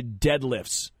whole bunch of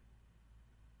deadlifts.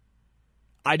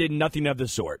 I did nothing of the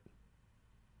sort.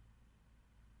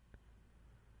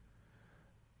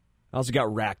 I also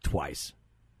got racked twice.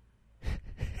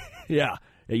 Yeah,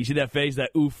 you see that face,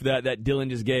 that oof that Dylan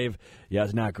just gave? Yeah,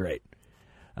 it's not great.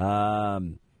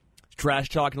 Trash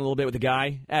talking a little bit with the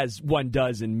guy, as one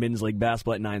does in men's league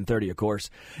basketball at 9:30, of course.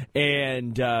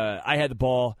 And I had the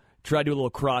ball, tried to do a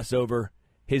little crossover.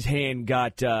 His hand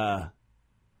got a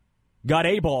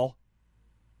ball,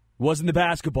 wasn't the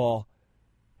basketball.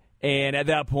 And at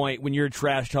that point, when you're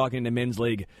trash talking in the men's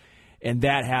league, and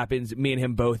that happens, me and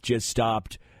him both just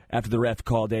stopped after the ref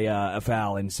called a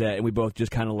foul and we both just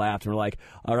kind of laughed and were like,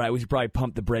 all right, we should probably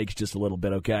pump the brakes just a little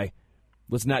bit, okay?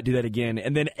 Let's not do that again.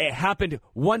 And then it happened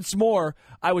once more.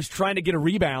 I was trying to get a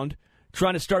rebound,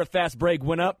 trying to start a fast break,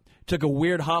 went up, took a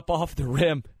weird hop off the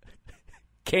rim,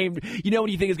 came, you know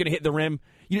when you think it's going to hit the rim?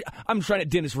 I'm trying to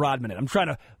Dennis Rodman it. I'm trying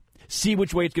to see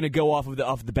which way it's going to go off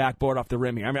of the backboard, off the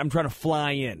rim here. I'm trying to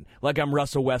fly in like I'm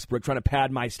Russell Westbrook, trying to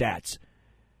pad my stats.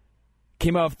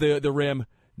 Came off the rim,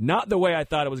 not the way I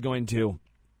thought it was going to.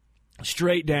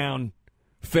 Straight down,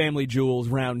 family jewels,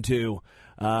 round two.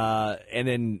 And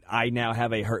then I now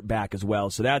have a hurt back as well.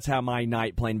 So that's how my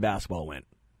night playing basketball went.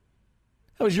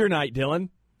 How was your night, Dylan?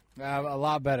 A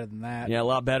lot better than that. Yeah, a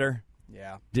lot better?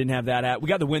 Yeah. Didn't have that. We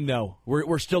got the win, though.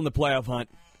 We're still in the playoff hunt.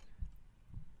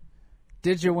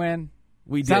 Did you win?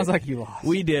 We did. Sounds like you lost.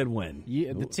 We did win.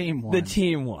 The team won. The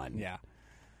team won. Yeah.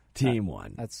 Team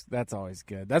won. That's always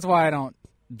good. That's why I don't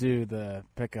do the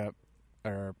pickup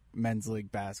or men's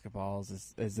league basketballs.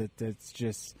 It's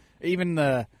just even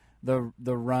the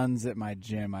runs at my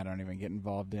gym I don't even get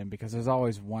involved in because there's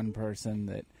always one person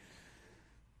that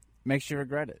makes you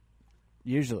regret it,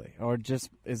 usually, or just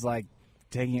is like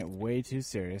taking it way too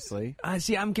seriously.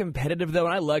 See, I'm competitive, though,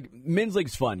 and I like men's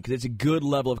league's fun because it's a good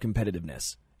level of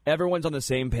competitiveness. Everyone's on the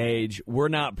same page. We're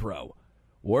not pro.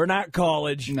 We're not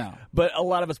college. No. But a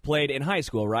lot of us played in high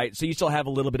school, right? So you still have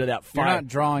a little bit of that fire. You're not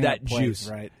drawing that plays, juice.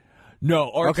 Right? No,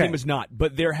 our team is not.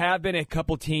 But there have been a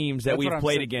couple teams that we've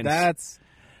played against. That's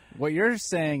what you're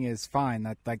saying is fine.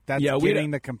 That's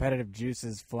getting the competitive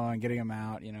juices flowing, getting them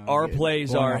out. Our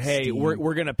plays are, hey,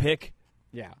 we're going to pick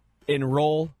and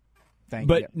roll.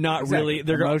 Not really.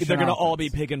 They're going to all be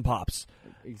pick and pops.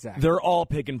 Exactly. They're all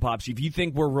pick and pops. If you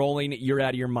think we're rolling, you're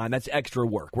out of your mind. That's extra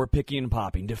work. We're picking and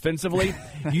popping. Defensively,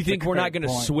 you think we're not going to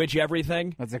switch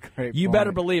everything? That's a great You point.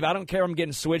 better believe. I don't care if I'm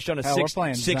getting switched on a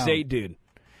 6'8" dude.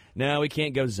 No, we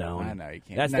can't go zone. I know you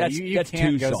can't. That's you too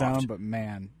can't go soft. zone, but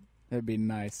man, it'd be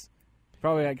nice.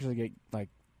 Probably actually get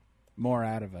more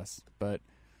out of us, but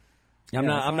I'm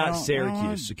not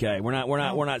Syracuse. Okay, we're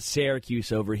not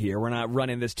Syracuse over here. We're not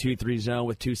running this 2-3 zone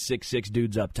with 2 6'6"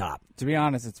 dudes up top. To be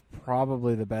honest, it's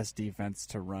probably the best defense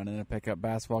to run in a pickup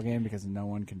basketball game because no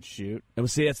one can shoot. And we'll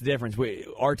see that's the difference.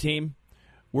 Our team,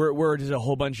 we're just a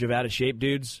whole bunch of out of shape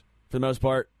dudes for the most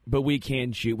part, but we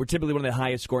can shoot. We're typically one of the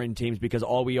highest scoring teams because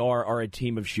all we are a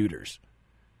team of shooters.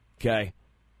 Okay,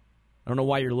 I don't know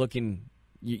why you're looking.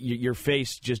 Your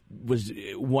face just was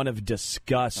one of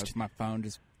disgust. That's my phone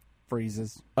just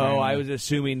freezes. Oh, I was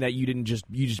assuming that you just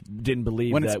didn't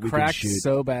believe when that we could shoot. When it's cracked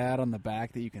so bad on the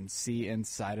back that you can see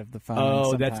inside of the phone.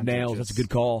 Oh, that's nails. That's a good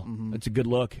call. Mm-hmm. That's a good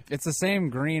look. It's the same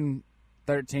green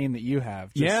 13 that you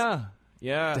have. Yeah.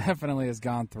 Definitely has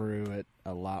gone through it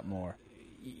a lot more.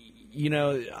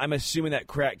 I'm assuming that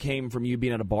crack came from you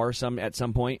being at a bar at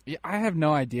some point. Yeah, I have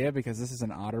no idea because this is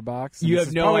an OtterBox. You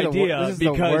have no idea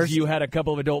because you had a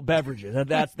couple of adult beverages.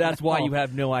 That's why you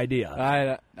have no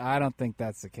idea. I don't think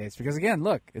that's the case because again,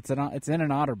 look, it's in an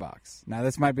OtterBox. Now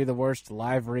this might be the worst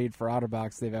live read for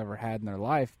OtterBox they've ever had in their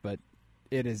life, but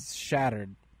it is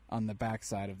shattered on the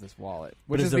backside of this wallet,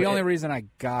 which is the only reason I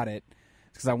got it.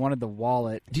 Because I wanted the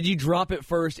wallet. Did you drop it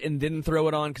first and then throw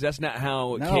it on? Because that's not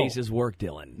how cases work,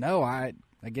 Dylan. No,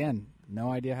 no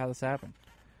idea how this happened.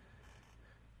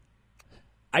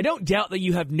 I don't doubt that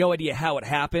you have no idea how it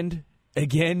happened.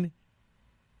 Again,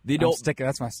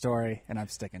 that's my story, and I'm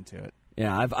sticking to it.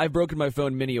 Yeah, I've broken my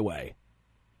phone many a way.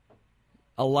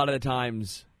 A lot of the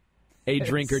times, a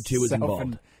drink or two is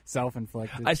involved.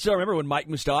 Self-inflicted. I still remember when Mike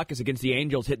Moustakas against the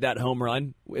Angels hit that home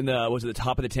run in was it the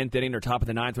top of the 10th inning or top of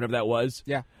the 9th, whatever that was?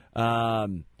 Yeah.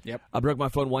 Yep. I broke my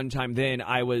phone one time then.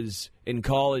 I was in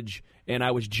college, and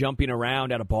I was jumping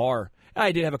around at a bar.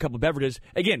 I did have a couple of beverages.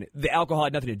 Again, the alcohol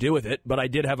had nothing to do with it, but I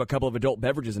did have a couple of adult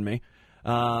beverages in me.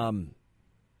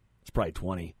 It's probably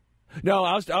 20. No,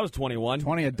 I was 21.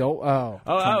 20 adult.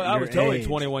 I was totally age.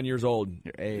 21 years old.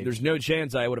 Your age. There's no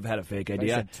chance I would have had a fake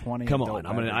ID. I said 20 Come adult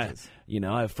on, beverages.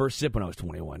 I have first sip when I was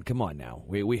 21. Come on now,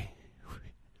 we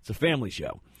it's a family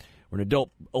show. We're an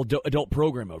adult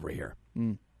program over here.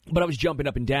 But I was jumping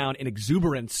up and down in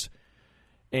exuberance,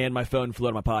 and my phone flew out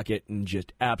of my pocket and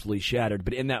just absolutely shattered.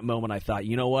 But in that moment, I thought,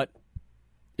 you know what?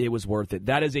 It was worth it.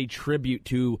 That is a tribute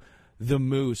to the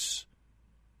Moose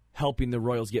helping the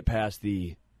Royals get past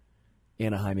the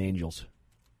Anaheim Angels.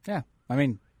 Yeah. I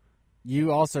mean,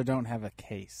 you also don't have a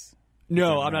case.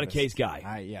 No, I'm not a case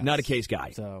guy. Yes. Not a case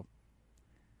guy. So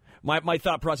my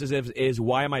thought process is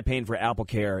why am I paying for Apple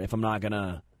Care if I'm not going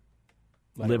to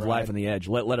live life on the edge?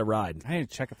 Let it ride. I need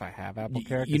to check if I have Apple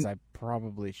Care because I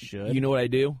probably should. You know what I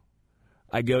do?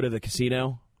 I go to the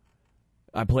casino.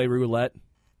 I play roulette.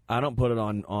 I don't put it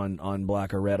on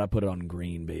black or red. I put it on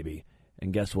green, baby.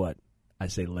 And guess what? I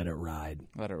say let it ride.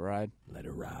 Let it ride. Let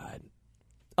it ride.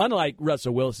 Unlike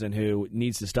Russell Wilson, who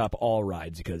needs to stop all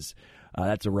rides because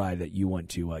that's a ride that you want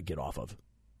to get off of.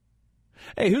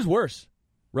 Hey, who's worse?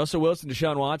 Russell Wilson,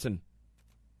 Deshaun Watson?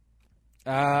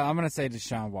 I'm going to say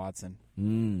Deshaun Watson.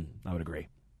 I would agree.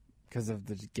 Because of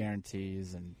the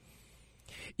guarantees and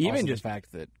even just the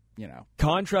fact that,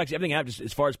 contracts, everything out, just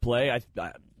as far as play, I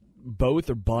both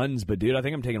are buns, but, dude, I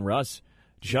think I'm taking Russ.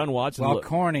 Deshaun Watson. Well,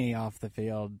 corny off the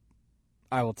field,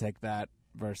 I will take that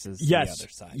versus the other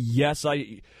side. Yes,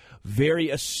 very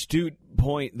astute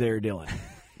point there, Dylan.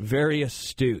 Very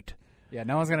astute. Yeah,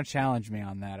 no one's going to challenge me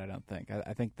on that, I don't think.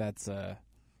 I think that's a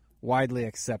widely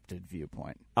accepted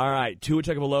viewpoint. All right, Tua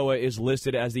Tagovailoa is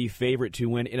listed as the favorite to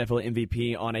win NFL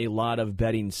MVP on a lot of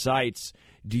betting sites.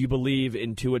 Do you believe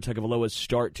in Tua Tagovailoa's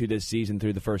start to this season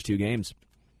through the first two games?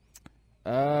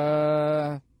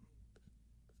 I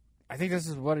think this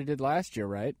is what he did last year,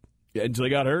 right? Yeah, until he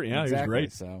got hurt. Yeah, exactly. He was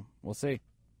great. So we'll see.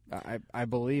 I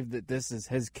believe that this is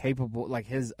his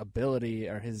his ability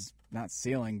or his not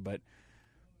ceiling, but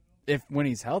when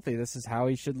he's healthy, this is how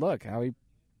he should look. How he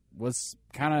was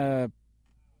kind of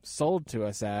sold to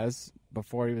us as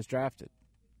before he was drafted.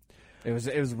 It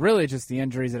was really just the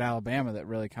injuries at Alabama that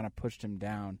really kind of pushed him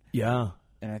down. Yeah,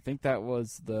 and I think that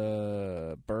was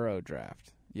the Burrow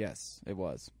draft. Yes, it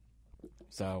was.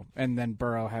 So, and then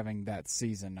Burrow having that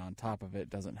season on top of it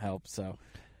doesn't help. So,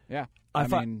 yeah, I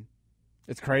mean,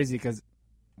 it's crazy because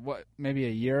maybe a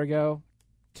year ago,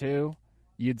 2,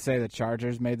 you'd say the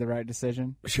Chargers made the right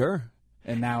decision. Sure.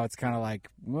 And now it's kind of like,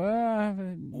 well,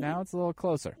 now it's a little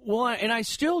closer. Well, and I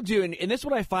still do, and this is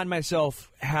what I find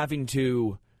myself having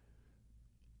to.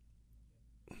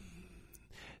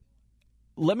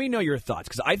 Let me know your thoughts,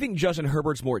 because I think Justin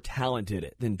Herbert's more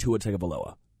talented than Tua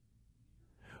Tagovailoa.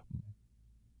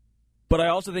 But I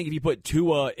also think if you put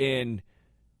Tua in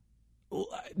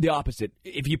the opposite,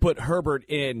 if you put Herbert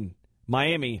in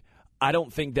Miami, I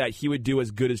don't think that he would do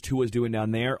as good as Tua's doing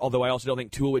down there. Although I also don't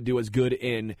think Tua would do as good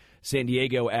in San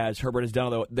Diego as Herbert has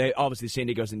done. Although San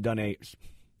Diego hasn't done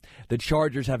the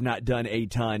Chargers have not done a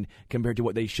ton compared to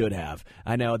what they should have.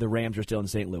 I know the Rams are still in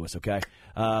St. Louis. Okay,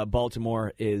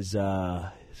 Baltimore is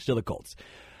still the Colts.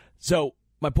 So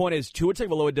my point is, Tua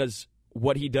Tagovailoa does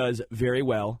what he does very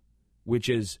well, which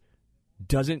is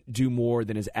doesn't do more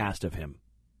than is asked of him.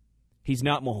 He's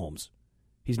not Mahomes.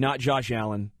 He's not Josh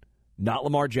Allen, not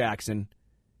Lamar Jackson.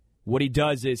 What he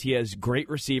does is he has great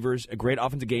receivers, a great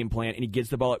offensive game plan, and he gets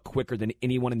the ball out quicker than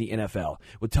anyone in the NFL.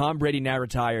 With Tom Brady now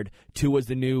retired, Tua's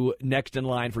the new next in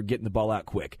line for getting the ball out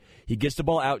quick. He gets the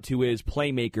ball out to his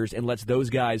playmakers and lets those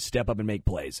guys step up and make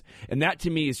plays. And that, to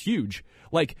me, is huge.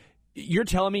 Like, you're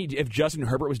telling me if Justin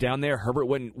Herbert was down there, Herbert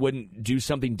wouldn't do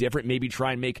something different, maybe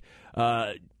try and make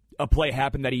a play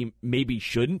happen that he maybe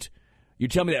shouldn't? You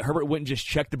tell me that Herbert wouldn't just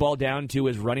check the ball down to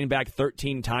his running back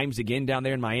 13 times again down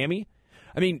there in Miami?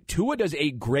 I mean, Tua does a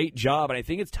great job, and I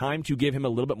think it's time to give him a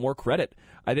little bit more credit.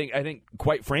 I think,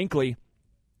 quite frankly,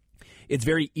 it's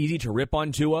very easy to rip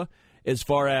on Tua as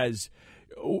far as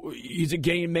he's a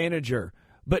game manager.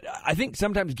 But I think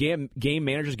sometimes game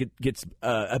managers gets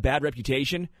a bad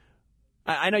reputation.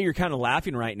 I know you're kind of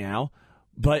laughing right now,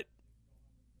 but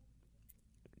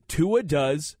Tua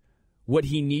does what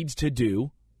he needs to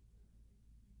do,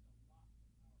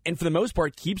 and for the most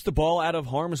part, keeps the ball out of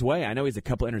harm's way. I know he's a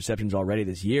couple interceptions already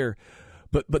this year,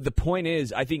 but the point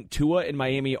is, I think Tua and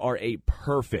Miami are a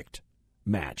perfect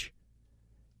match.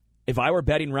 If I were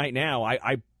betting right now,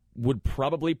 I would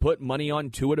probably put money on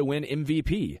Tua to win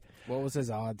MVP. What was his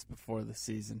odds before the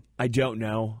season? I don't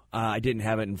know. I didn't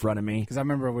have it in front of me. Because I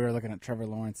remember we were looking at Trevor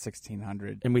Lawrence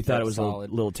 1,600. And we thought it was a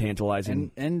little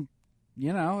tantalizing. And,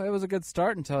 you know, it was a good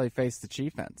start until he faced the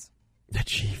Chiefs. The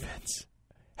Chiefs.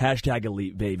 Hashtag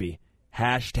elite, baby.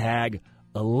 Hashtag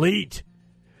elite.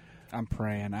 I'm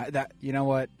praying. You know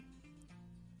what?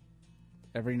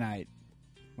 Every night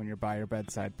when you're by your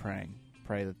bedside praying,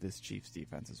 pray that this Chiefs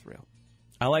defense is real.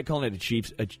 I like calling it a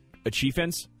Chiefs. The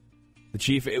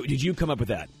Chief. Did you come up with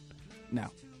that? No.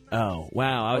 Oh,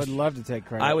 wow. I would love to take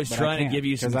credit. I was trying to give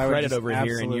you some credit over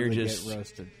here, and you're just get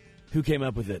roasted. Who came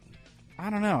up with it? I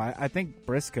don't know. I think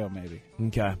Briscoe, maybe.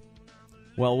 Okay.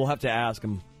 Well, we'll have to ask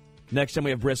him. Next time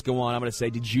we have Briscoe on, I'm going to say,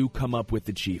 did you come up with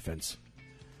the Chiefs?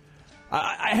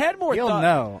 I had more thoughts. He'll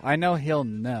know. I know he'll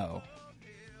know.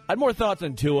 I had more thoughts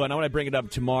on Tua, and I want to bring it up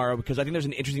tomorrow because I think there's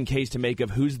an interesting case to make of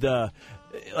who's the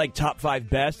top 5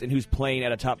 best and who's playing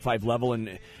at a top 5 level,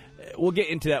 and we'll get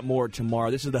into that more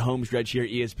tomorrow. This is the Homestretch here at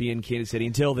ESPN Kansas City.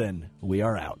 Until then, we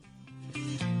are out.